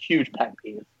yeah, it's a huge pet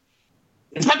peeve.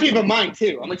 It's a pet peeve of mine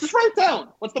too. I'm like, just write it down.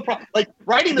 What's the problem? Like,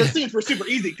 writing those scenes were super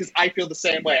easy because I feel the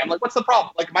same way. I'm like, what's the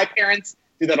problem? Like, my parents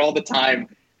do that all the time,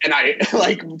 and I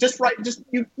like just write. Just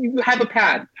you have a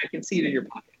pad. I can see it in your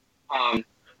pocket.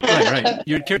 Right.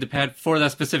 You're carrying the pad for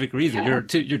that specific reason. Yeah.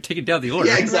 You're taking down the order.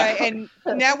 Yeah, exactly. Right.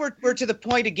 And now we're to the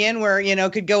point again where, you know,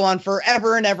 could go on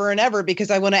forever and ever and ever, because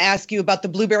I want to ask you about the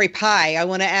blueberry pie. I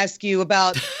want to ask you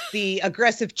about the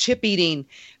aggressive chip eating.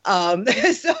 So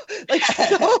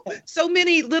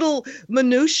many little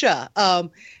minutia.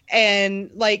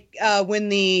 And like when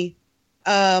the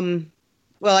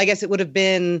well, I guess it would have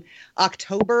been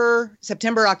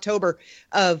September, October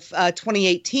of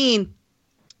 2018.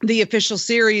 The official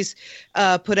series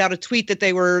put out a tweet that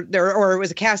they were there, or it was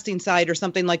a casting site or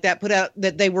something like that, put out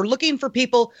that they were looking for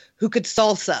people who could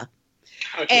salsa.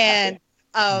 Okay.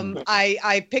 And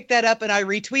I picked that up and I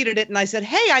retweeted it and I said,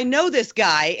 hey, I know this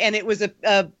guy. And it was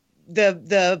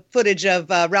the footage of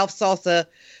Ralph Salsa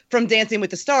from Dancing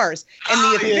with the Stars. And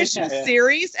the official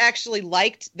series actually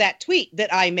liked that tweet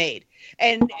that I made.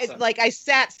 And awesome. It's like I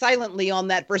sat silently on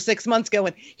that for 6 months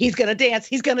going, he's going to dance,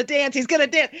 he's going to dance, he's going to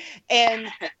dance. And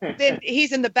then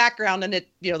he's in the background and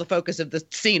the focus of the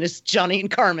scene is Johnny and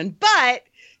Carmen. But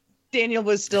Daniel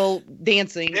was still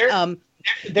dancing.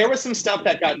 There was some stuff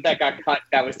that got cut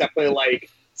that was definitely like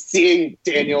seeing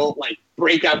Daniel like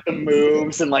break out the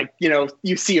moves and like, you know,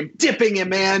 you see him dipping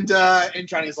Amanda and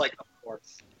Johnny's like, of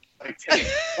course.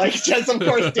 Like just of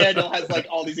course Daniel has like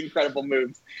all these incredible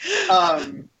moves.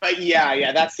 But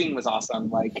yeah, that scene was awesome.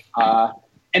 Like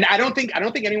and I don't think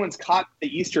anyone's caught the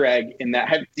Easter egg in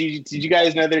that. Did you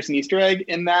guys know there's an Easter egg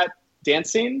in that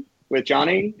dance scene with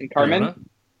Johnny and Carmen?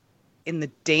 In the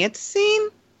dance scene?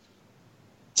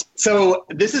 So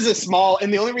this is a small,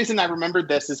 and the only reason I remembered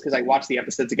this is because I watched the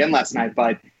episodes again last night,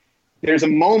 but there's a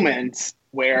moment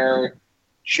where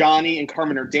Johnny and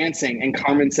Carmen are dancing, and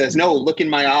Carmen says, no, look in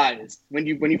my eyes. When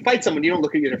you fight someone, you don't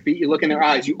look at their feet, you look in their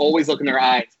eyes. You always look in their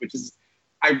eyes, which is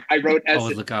I wrote as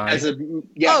the guy. as a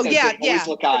yes, Oh as yeah, the always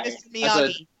look guy, Mr.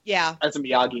 Miyagi. as a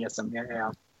Miyagi-ism.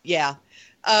 Yeah.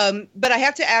 But I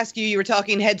have to ask you, you were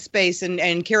talking headspace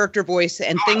and character voice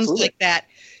and things absolutely. like that.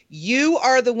 You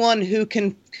are the one who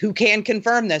can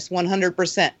confirm this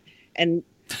 100%. And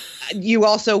you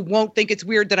also won't think it's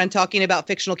weird that I'm talking about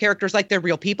fictional characters like they're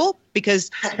real people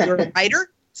because you're a writer.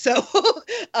 So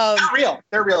Not real.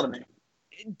 They're real to me.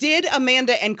 did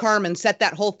Amanda and Carmen set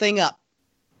that whole thing up?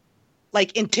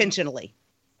 Like intentionally?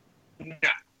 No.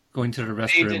 Going to the They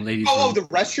restroom, did- ladies. Oh, room. the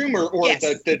restroom or Yes.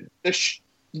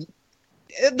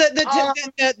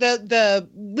 The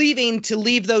leaving to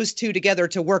leave those two together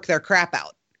to work their crap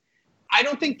out. I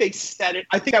don't think they said it.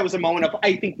 I think that was a moment of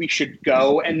I think we should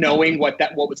go and knowing what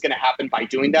was going to happen by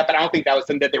doing that. But I don't think that was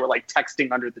something that they were like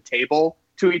texting under the table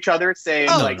to each other saying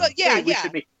like, yeah, hey, we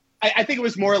should be. I think it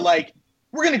was more like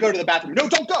we're going to go to the bathroom. No,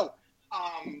 don't go.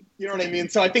 You know what I mean?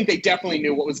 So I think they definitely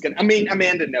knew what was going to. I mean,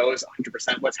 Amanda knows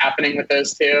 100% what's happening with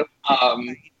those two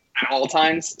at all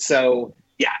times. So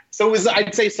yeah, so it was.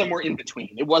 I'd say somewhere in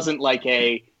between. It wasn't like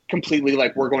a completely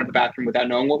like we're going to the bathroom without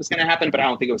knowing what was going to happen. But I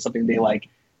don't think it was something they like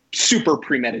super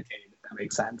premeditated. If that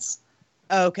makes sense.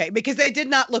 Okay, because they did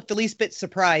not look the least bit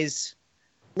surprised.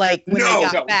 Like when they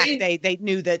got back, they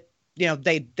knew that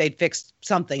they'd fixed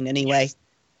something anyway.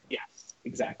 Yes,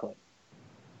 exactly.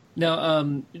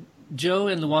 Now, Joe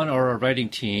and Luan are a writing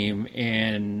team,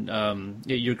 and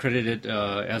you're credited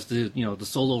as the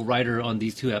solo writer on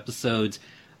these two episodes.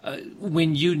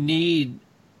 When you need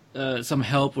some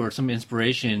help or some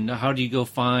inspiration, how do you go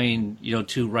find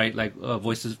to write like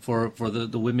voices for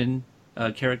the women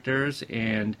characters,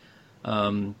 and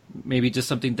maybe just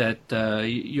something that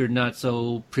you're not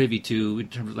so privy to in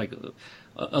terms of like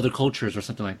other cultures or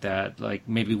something like that, like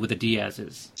maybe with the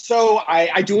Diaz's? So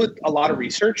I do a lot of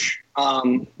research,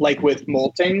 like with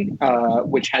Molting,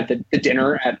 which had the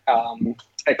dinner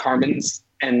at Carmen's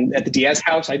and at the Diaz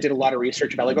house. I did a lot of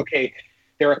research about like, okay,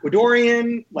 they're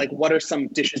Ecuadorian, like what are some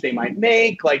dishes they might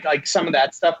make, like some of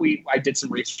that stuff. I did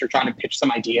some research on and pitched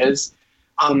some ideas.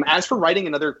 As for writing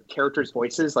in other characters'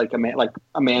 voices, like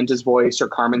Amanda's voice or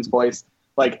Carmen's voice,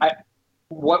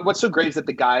 what's so great is that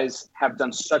the guys have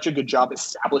done such a good job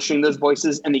establishing those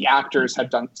voices, and the actors have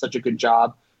done such a good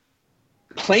job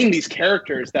playing these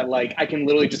characters that like I can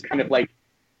literally just kind of like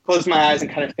close my eyes and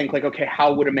kind of think like, okay,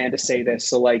 how would Amanda say this?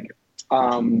 So like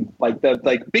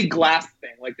the big glass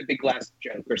thing, like the big glass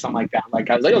joke or something like that. Like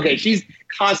I was like, okay, she's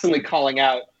constantly calling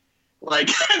out, like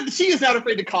she is not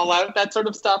afraid to call out that sort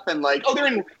of stuff. And like, oh, they're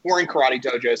in Warring Karate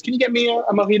dojos. Can you get me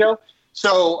a mojito?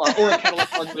 So or a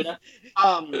Cadillac margarita.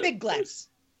 Big glass.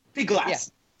 Big glass. Yeah.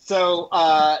 So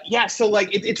so like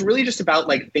it's really just about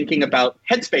like thinking about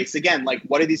headspace again. Like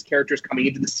what are these characters coming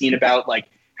into the scene about? Like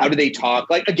how do they talk?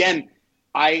 Like again,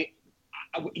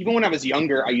 even when I was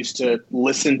younger, I used to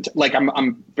listen to like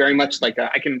I'm very much like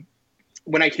I can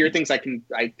when I hear things I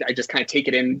just kind of take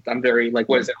it in. I'm very like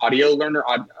what is it, audio learner,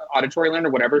 auditory learner,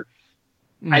 whatever.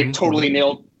 Mm-hmm. I totally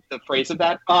nailed the phrase of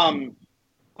that.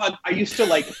 But I used to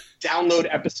like download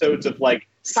episodes of like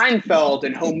Seinfeld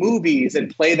and home movies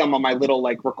and play them on my little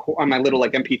like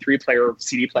MP3 player or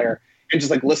CD player and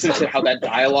just like listen to how that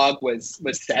dialogue was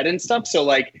said and stuff. So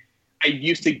like I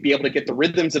used to be able to get the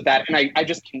rhythms of that, and I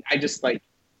just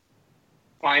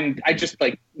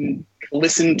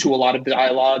listen to a lot of the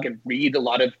dialogue and read a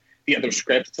lot of the other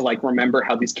scripts to like remember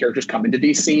how these characters come into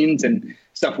these scenes and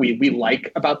stuff we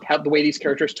like about how the way these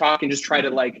characters talk, and just try to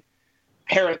like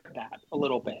parrot that a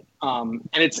little bit. And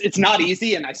it's not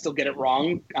easy, and I still get it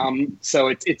wrong. So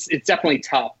it's definitely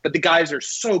tough. But the guys are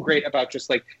so great about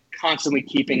just like constantly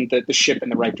keeping the ship in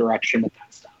the right direction with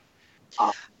that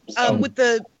stuff. With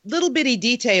the little bitty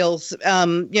details,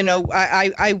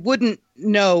 I wouldn't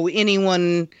know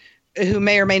anyone who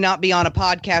may or may not be on a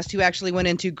podcast who actually went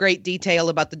into great detail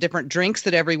about the different drinks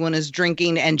that everyone is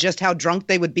drinking and just how drunk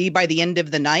they would be by the end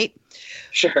of the night.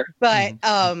 Sure. But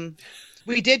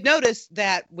we did notice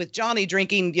that with Johnny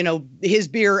drinking, his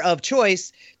beer of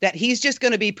choice, that he's just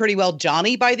going to be pretty well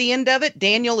Johnny by the end of it.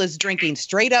 Daniel is drinking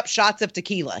straight up shots of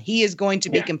tequila. He is going to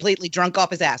be completely drunk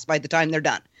off his ass by the time they're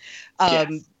done.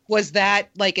 Yes. Was that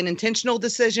like an intentional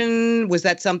decision? Was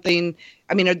that something?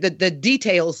 I mean, the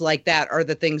details like that are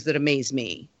the things that amaze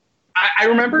me. I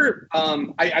remember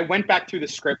I went back through the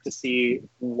script to see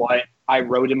what I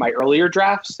wrote in my earlier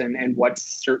drafts and what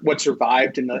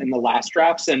survived in the last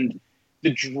drafts. And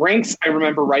the drinks, I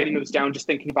remember writing those down, just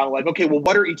thinking about like, okay, well,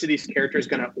 what are each of these characters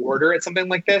going to order at something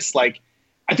like this? Like,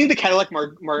 I think the Cadillac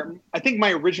I think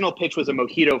my original pitch was a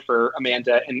mojito for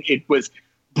Amanda, and it was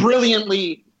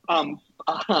brilliantly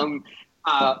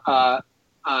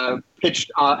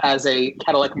pitched as a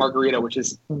Cadillac margarita, which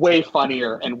is way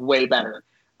funnier and way better.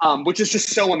 which is just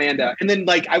so Amanda. And then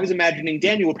like I was imagining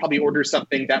Daniel would probably order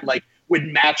something that like would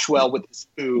match well with his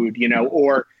food, you know,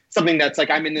 or something that's like,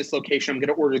 I'm in this location, I'm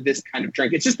going to order this kind of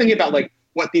drink. It's just thinking about like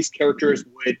what these characters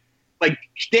would, like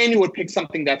Daniel would pick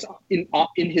something that's in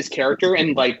his character,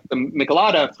 and like the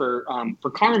Michelada for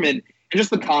Carmen, and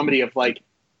just the comedy of like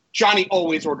Johnny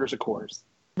always orders a Coors.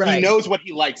 Right. He knows what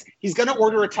he likes. He's going to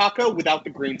order a taco without the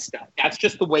green stuff. That's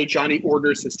just the way Johnny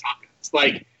orders his tacos.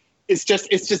 Like it's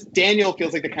just Daniel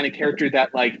feels like the kind of character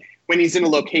that like when he's in a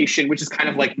location, which is kind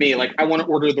of like me, like I want to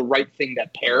order the right thing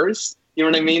that pairs. You know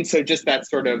what I mean? So just that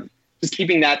sort of just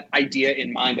keeping that idea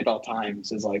in mind at all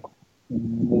times is like,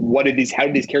 how do these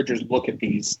characters look at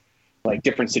these like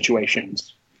different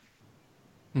situations?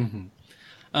 Mm-hmm.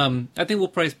 I think we'll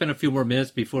probably spend a few more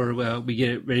minutes before we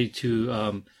get ready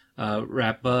to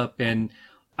wrap up. And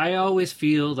I always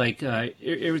feel like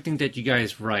everything that you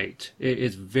guys write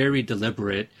is very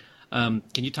deliberate. Can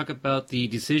you talk about the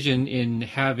decision in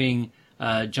having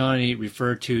Johnny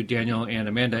refer to Daniel and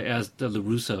Amanda as the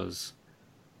LaRussos?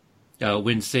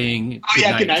 When saying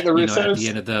good night, LaRussos. At the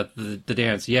end of the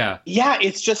dance, yeah. Yeah,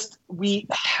 it's just we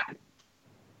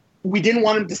didn't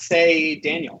want him to say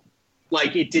Daniel.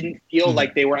 Like it didn't feel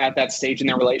like they were at that stage in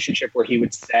their relationship where he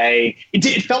would say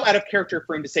it felt out of character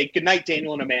for him to say good night,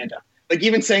 Daniel and Amanda. Like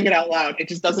even saying it out loud, it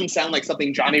just doesn't sound like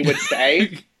something Johnny would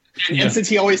say. And since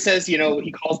he always says, you know,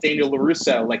 he calls Daniel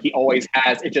LaRusso, like he always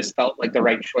has, it just felt like the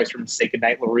right choice for him to say good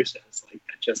night, LaRussos. Like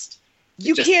that just.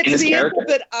 You can't see it,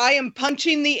 but I am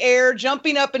punching the air,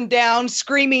 jumping up and down,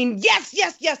 screaming, yes,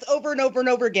 yes, yes, over and over and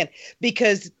over again.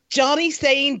 Because Johnny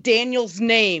saying Daniel's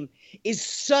name is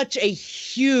such a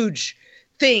huge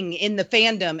thing in the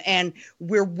fandom, and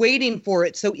we're waiting for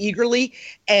it so eagerly.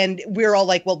 And we're all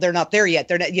like, well, they're not there yet.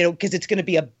 They're not, you know, because it's going to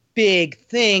be a big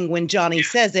thing when Johnny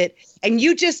says it. And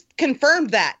you just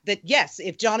confirmed that yes,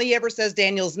 if Johnny ever says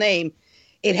Daniel's name,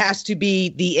 it has to be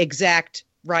the exact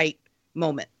right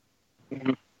moment.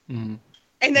 Mm-hmm.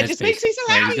 And that just makes me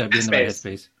so happy. Yeah, he's got to be in the right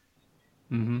headspace.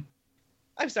 Mm-hmm.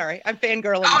 I'm sorry, I'm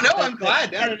fangirling. Oh no, I'm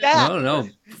glad. No.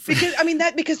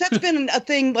 because that's been a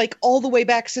thing like all the way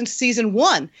back since season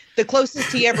 1. The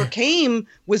closest he ever came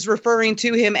was referring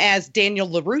to him as Daniel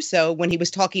LaRusso when he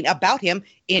was talking about him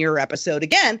in your episode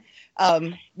again.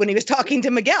 When he was talking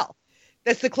to Miguel,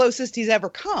 that's the closest he's ever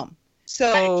come.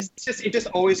 So it just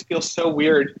always feels so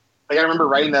weird. Like I remember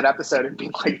writing that episode and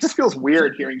being like, it just feels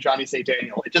weird hearing Johnny say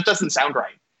Daniel. It just doesn't sound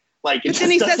right. Like, but then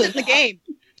he says it in the game.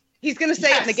 He's going to say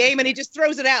it in the game, and he just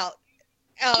throws it out.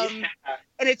 And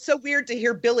it's so weird to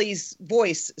hear Billy's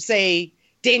voice say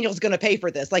Daniel's going to pay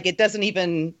for this. Like it doesn't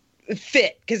even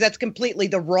fit because that's completely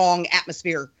the wrong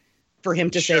atmosphere for him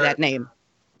to say that name.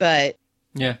 But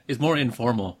yeah, it's more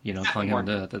informal, you know, calling him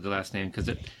the last name because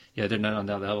they're not on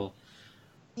that level.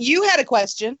 You had a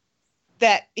question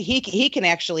that he can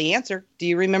actually answer. Do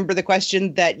you remember the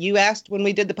question that you asked when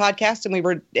we did the podcast and we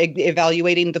were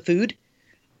evaluating the food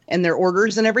and their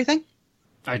orders and everything?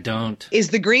 I don't. Is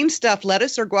the green stuff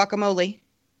lettuce or guacamole?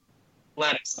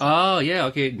 Lettuce. Oh, yeah.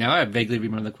 Okay. Now I vaguely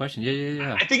remember the question.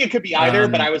 Yeah. I think it could be either,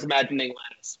 but I was imagining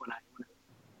lettuce when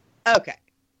I. Okay.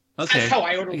 That's how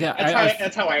I order. Yeah,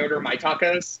 that's how I order my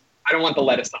tacos. I don't want the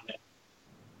lettuce on it.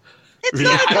 It's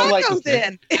not a taco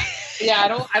then. Yeah,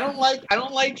 I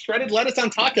don't like shredded lettuce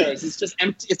on tacos. It's just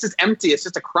empty. It's just empty. It's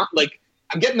just a crunch. Like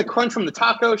I'm getting the crunch from the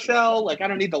taco shell. Like I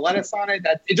don't need the lettuce on it.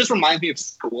 It just reminds me of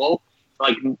school,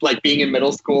 like being in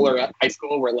middle school or high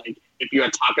school, where like if you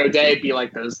had taco day, it'd be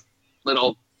like those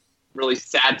little really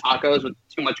sad tacos with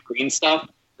too much green stuff.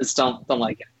 Just don't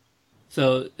like it.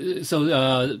 So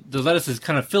the lettuce is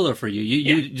kind of filler for you.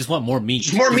 You just want more meat.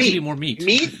 Just more meat. More meat.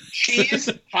 Meat,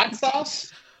 cheese, hot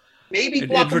sauce. Maybe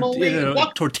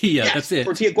guacamole. Tortilla, yes, that's it.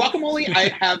 Tortilla. Guacamole,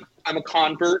 I'm a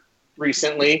convert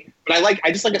recently, but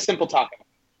I just like a simple taco.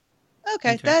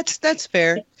 Okay. That's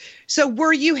fair. So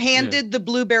were you handed the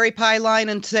blueberry pie line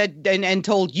and said and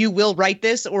told you will write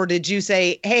this, or did you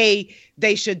say, hey,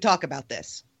 they should talk about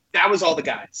this? That was all the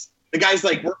guys. The guys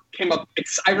came up.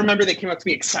 I remember they came up to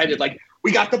me excited, like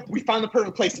we found the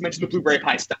perfect place to mention the blueberry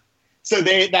pie stuff. So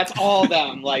that's all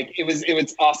them. Like it was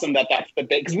awesome that's the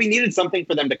bit, because we needed something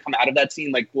for them to come out of that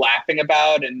scene like laughing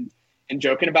about and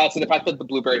joking about. So the fact that the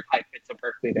blueberry pie fits so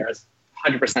perfectly there is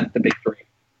 100% the big three.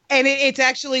 And it's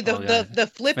actually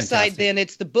the flip side. Then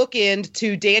it's the bookend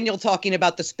to Daniel talking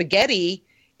about the spaghetti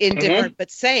in different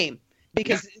but same,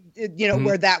 because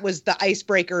where that was the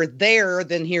icebreaker there,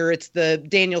 then here it's the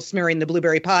Daniel smearing the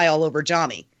blueberry pie all over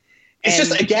Johnny. It's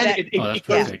just again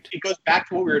it goes back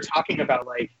to what we were talking about,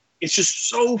 like. It's just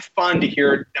so fun to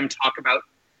hear them talk about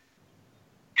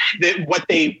what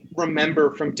they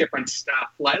remember from different stuff,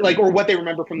 like or what they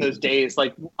remember from those days.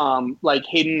 Like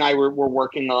Hayden and I were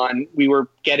working on. We were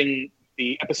getting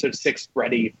the episode 6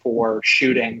 ready for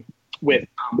shooting with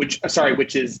which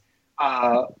is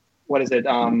what is it?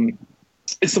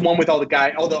 It's the one with all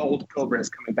the old Cobras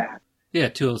coming back. Yeah,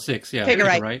 206. Yeah, Take a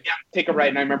right. Yeah, Take a Right.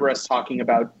 And I remember us talking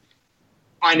about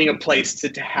finding a place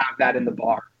to have that in the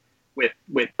bar with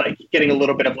like getting a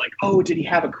little bit of like, oh, did he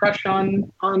have a crush on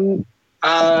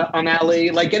Allie?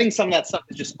 Like getting some of that stuff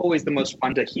is just always the most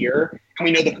fun to hear. And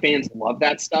we know the fans love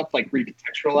that stuff, like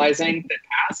recontextualizing the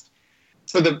past.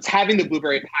 So having the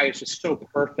blueberry pie is just so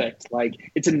perfect.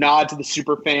 Like it's a nod to the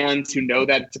super fans who know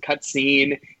that it's a cut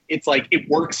scene. It's like it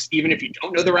works even if you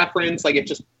don't know the reference. Like it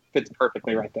just fits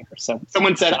perfectly right there. So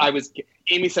someone said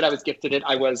Amy said I was gifted it.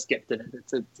 I was gifted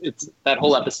it. It's that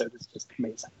whole episode is just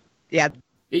amazing. Yeah.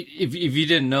 If you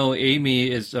didn't know, Amy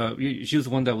is she was the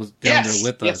one that was down there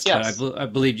with us. Yes. But I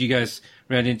believe you guys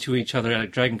ran into each other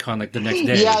at Dragon Con like the next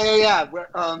day. Yeah.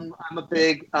 I'm a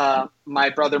big my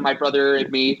brother and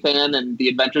me fan and the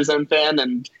Adventure Zone fan,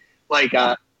 and like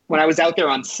when I was out there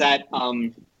on set,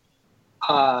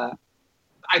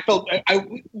 I felt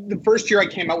the first year I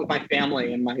came out with my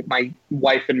family and my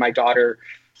wife and my daughter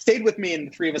stayed with me, and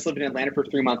the three of us lived in Atlanta for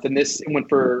 3 months. And this went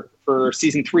for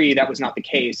season 3. That was not the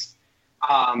case.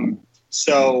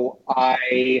 So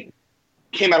I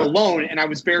came out alone, and I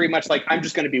was very much like, I'm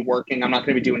just going to be working. I'm not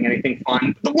going to be doing anything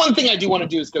fun. But the one thing I do want to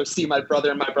do is go see my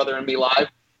brother and me live.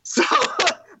 So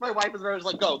my wife was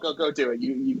like, go do it.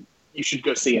 You should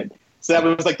go see it. So that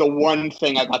was like the one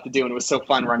thing I got to do, and it was so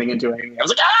fun running into Amy. I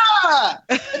was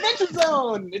like, Adventure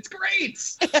Zone, it's great.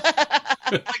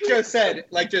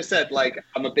 like Joe said, like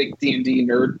I'm a big D&D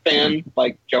nerd fan.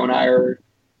 Like Joe,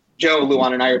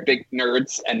 Luan, and I are big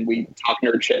nerds, and we talk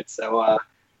nerd shit. So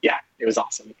yeah, it was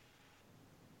awesome.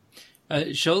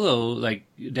 Sholo like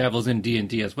dabbles in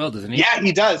D&D as well, doesn't he? Yeah,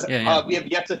 he does. Yeah. We have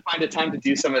yet to find a time to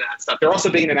do some of that stuff. They're also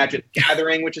big into Magic the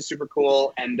Gathering, which is super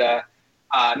cool, and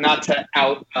not to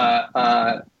out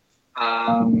Hawk,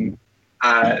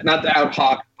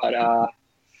 but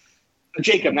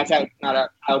Jacob. Not to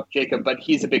out Jacob, but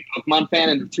he's a big Pokemon fan,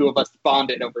 and the two of us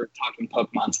bonded over talking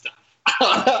Pokemon stuff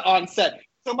on set.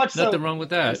 So much Nothing wrong with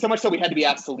that. So much so we had to be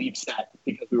asked to leave set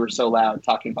because we were so loud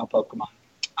talking about Pokemon.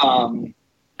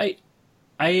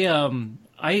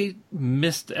 I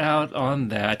missed out on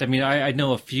that. I mean, I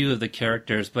know a few of the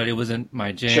characters, but it wasn't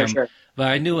my jam. Sure. But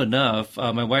I knew enough.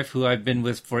 My wife, who I've been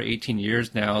with for 18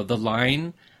 years now, the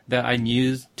line that I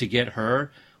used to get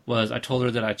her was, I told her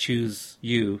that I choose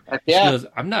you. Yeah. She goes,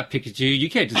 I'm not Pikachu. You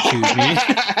can't just choose me.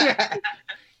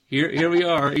 Here we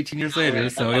are 18 years later,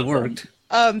 so it worked.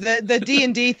 The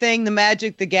D&D thing, the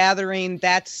Magic the Gathering,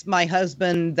 that's my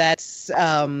husband. That's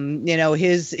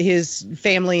his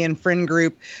family and friend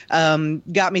group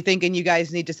got me thinking you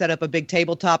guys need to set up a big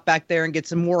tabletop back there and get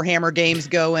some Warhammer games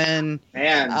going.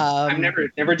 Man, I've never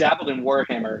dabbled in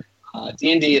Warhammer.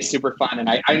 D&D is super fun, and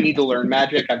I need to learn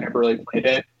Magic. I've never really played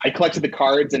it. I collected the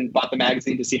cards and bought the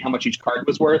magazine to see how much each card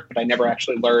was worth, but I never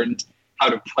actually learned how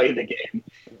to play the game.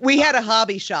 We had a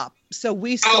hobby shop, so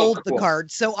we sold cool. the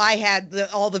cards. So I had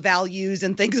all the values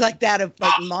and things like that of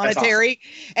like monetary.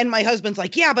 Awesome. And my husband's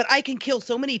like, yeah, but I can kill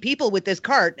so many people with this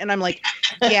card. And I'm like,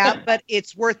 yeah, but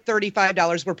it's worth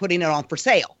 $35. We're putting it on for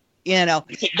sale. That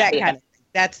kind of thing.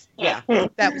 That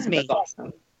was me. That's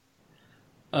awesome.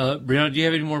 Brianna, do you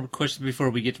have any more questions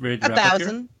before we get ready to wrap up here?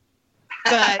 1,000.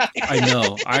 But I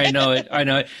know it.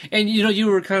 And you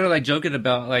were kind of like joking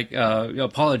about like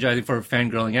apologizing for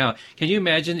fangirling out. Can you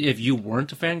imagine if you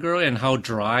weren't a fangirl and how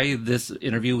dry this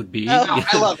interview would be? Oh,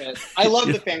 I love it. I love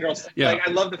the fangirl stuff. Yeah. Like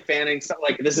I love the fanning stuff.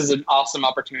 Like this is an awesome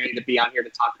opportunity to be on here to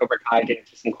talk Cobra Kai, get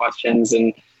into some questions,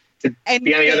 and to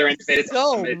be on the other end of it.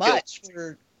 So much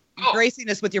for gracing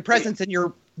us with your presence and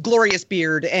your glorious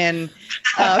beard and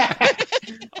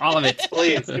all of it.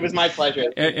 Please, it was my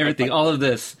pleasure. Everything, all of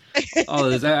this.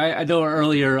 I know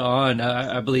earlier on,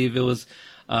 I believe it was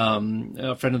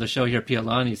a friend of the show here,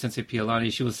 Sensei Pialani.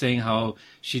 She was saying how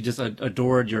she just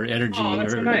adored your energy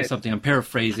or something. I'm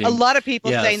parafrasing. A lot of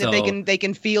people saying that they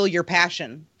can feel your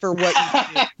passion for what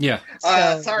you do. Yeah.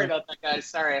 Sorry about that, guys.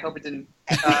 Sorry. I hope it didn't.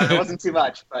 It wasn't too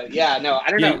much, but yeah, no,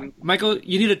 I don't know. Michael,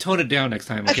 you need to tone it down next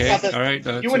time, okay? All right.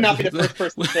 You would not be the first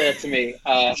person to say it to me.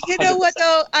 You know what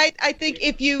though? I think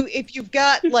if you've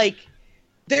got like.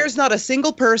 There's not a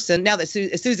single person now that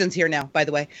Susan's here now, by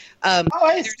the way.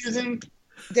 Hi, Susan.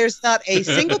 There's not a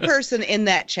single person in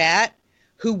that chat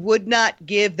who would not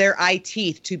give their eye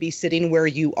teeth to be sitting where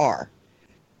you are.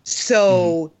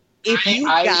 So if you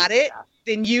got it,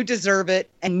 then you deserve it,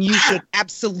 and you should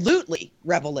absolutely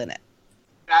revel in it.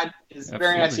 That is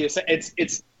very nice of you.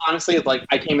 It's honestly like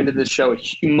I came into this show a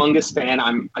humongous fan.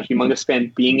 I'm a humongous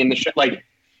fan being in the show. Like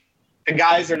the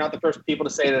guys are not the first people to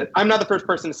say that. I'm not the first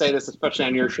person to say this, especially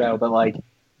on your show. But like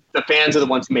the fans are the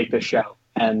ones who make this show,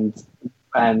 and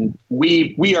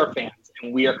we are fans,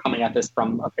 and we are coming at this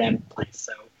from a fan place.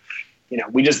 So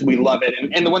we love it.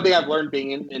 And the one thing I've learned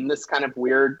being in this kind of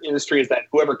weird industry is that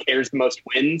whoever cares the most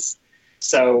wins.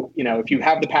 So if you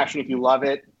have the passion, if you love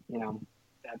it,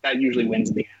 that usually wins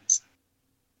in the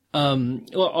end.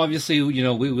 Well, obviously,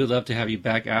 we would love to have you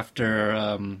back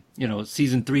after,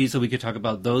 season 3, so we could talk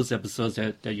about those episodes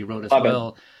that you wrote as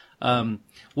well.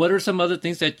 What are some other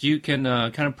things that you can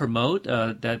kind of promote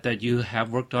that you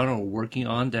have worked on or working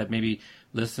on that maybe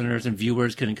listeners and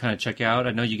viewers can kind of check out?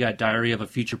 I know you got Diary of a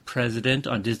Future President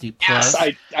on Disney Plus.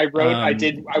 Yes, I wrote.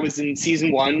 I was in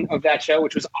season 1 of that show,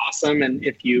 which was awesome. And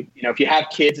if you have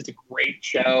kids, it's a great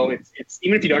show. It's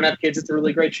even if you don't have kids, it's a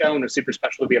really great show and it's super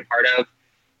special to be a part of.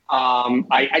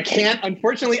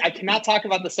 Unfortunately, I cannot talk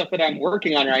about the stuff that I'm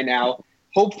working on right now.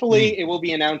 Hopefully it will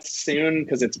be announced soon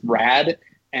because it's rad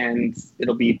and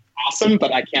it'll be awesome,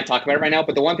 but I can't talk about it right now.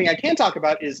 But the one thing I can talk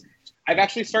about is I've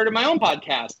actually started my own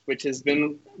podcast, which has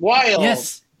been wild.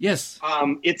 Yes.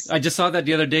 I just saw that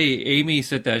the other day. Amy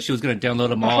said that she was going to download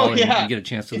them all and get a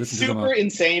chance to listen to them all. It's super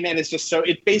insane, and it's just so.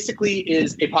 It basically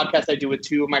is a podcast I do with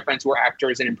 2 of my friends who are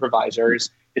actors and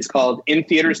improvisers. It's called In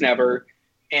Theaters Never,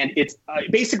 and it's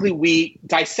basically we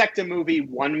dissect a movie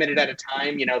 1 minute at a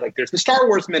time. Like there's the Star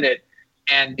Wars minute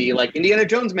and the Indiana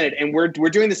Jones minute, and we're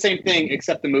doing the same thing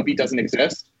except the movie doesn't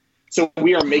exist. So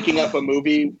we are making up a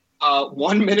movie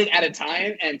 1 minute at a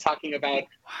time and talking about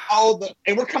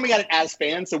and we're coming at it as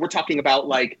fans. So we're talking about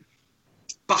like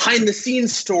behind the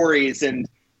scenes stories and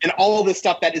all this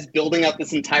stuff that is building up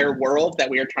this entire world that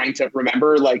we are trying to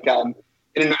remember. Like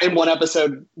in one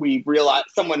episode, we realized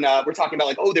we're talking about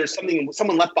like, there's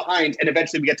someone left behind. And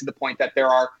eventually we get to the point that there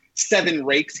are 7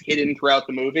 rakes hidden throughout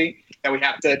the movie that we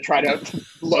have to try to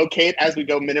locate as we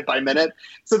go minute by minute.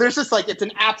 So there's just like, it's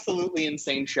an absolutely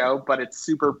insane show, but it's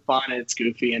super fun and it's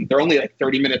goofy and they're only like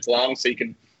 30 minutes long. So you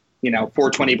can,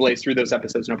 420 blaze through those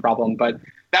episodes, no problem. But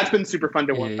that's been super fun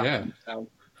to work on. So.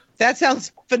 That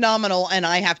sounds phenomenal. And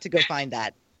I have to go find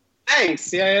that.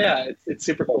 Thanks. Yeah. It's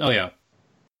super cool. Oh yeah.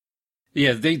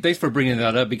 Yeah, thanks for bringing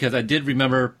that up because I did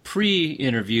remember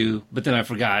pre-interview, but then I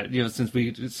forgot, since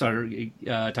we started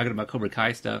talking about Cobra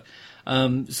Kai stuff.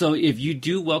 So if you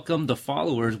do welcome the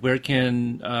followers, where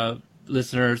can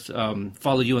listeners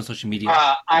follow you on social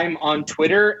media? I'm on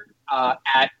Twitter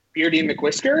at Beardy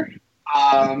McWhisker,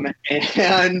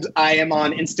 and I am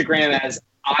on Instagram as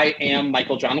I am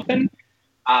Michael Jonathan.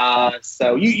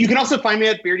 So you can also find me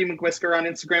at Beardy McWhisker on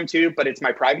Instagram too, but it's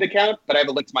my private account, but I have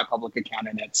a link to my public account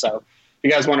in it. So if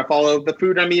you guys want to follow the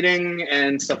food I'm eating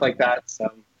and stuff like that, so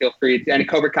feel free to. Any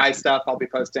Cobra Kai stuff I'll be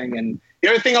posting. And the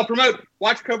other thing I'll promote,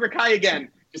 watch Cobra Kai again.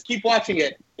 Just keep watching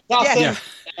it. It's awesome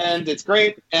and it's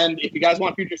great. And if you guys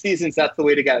want future seasons, that's the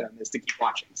way to get them, is to keep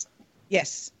watching. So.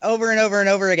 Yes, over and over and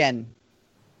over again.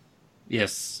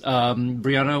 Yes.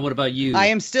 Brianna, what about you? I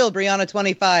am still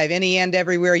Brianna25, any and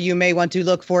everywhere you may want to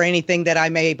look for anything that I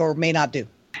may or may not do.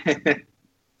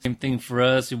 Same thing for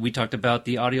us. We talked about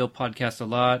the audio podcast a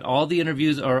lot. All the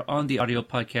interviews are on the audio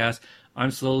podcast. I'm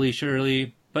slowly,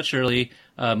 surely,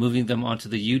 moving them onto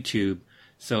the YouTube.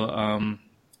 So,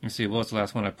 let's see, what was the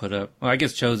last one I put up? Well, I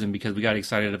guess Chosen, because we got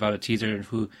excited about a teaser and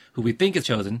who we think is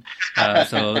Chosen.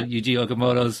 So Yuji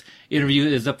Okamoto's interview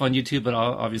is up on YouTube, but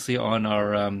obviously on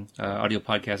our audio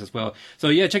podcast as well. So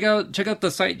yeah, check out the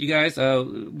site, you guys.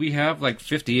 We have like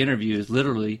 50 interviews,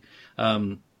 literally,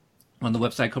 on the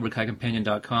website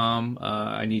CobraKaiCompanion.com.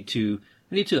 I need to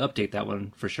update that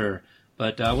one for sure.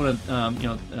 But I want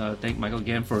to thank Michael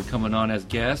again for coming on as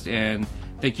guest, and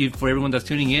thank you for everyone that's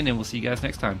tuning in, and we'll see you guys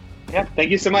next time. Yeah,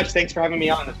 thank you so much. Thanks for having me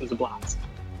on. This was a blast.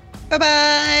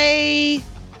 Bye-bye.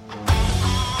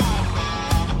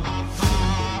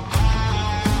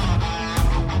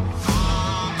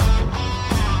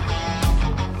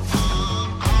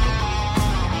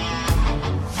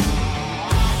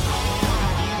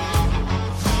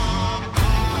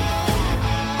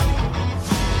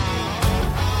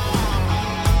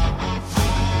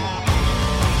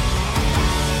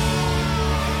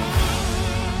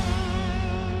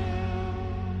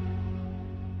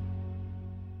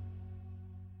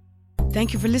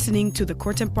 Thank you for listening to the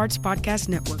Court Arts Podcast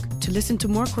Network. To listen to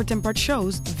more Court Arts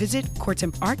shows, visit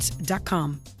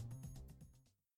courtemparts.com.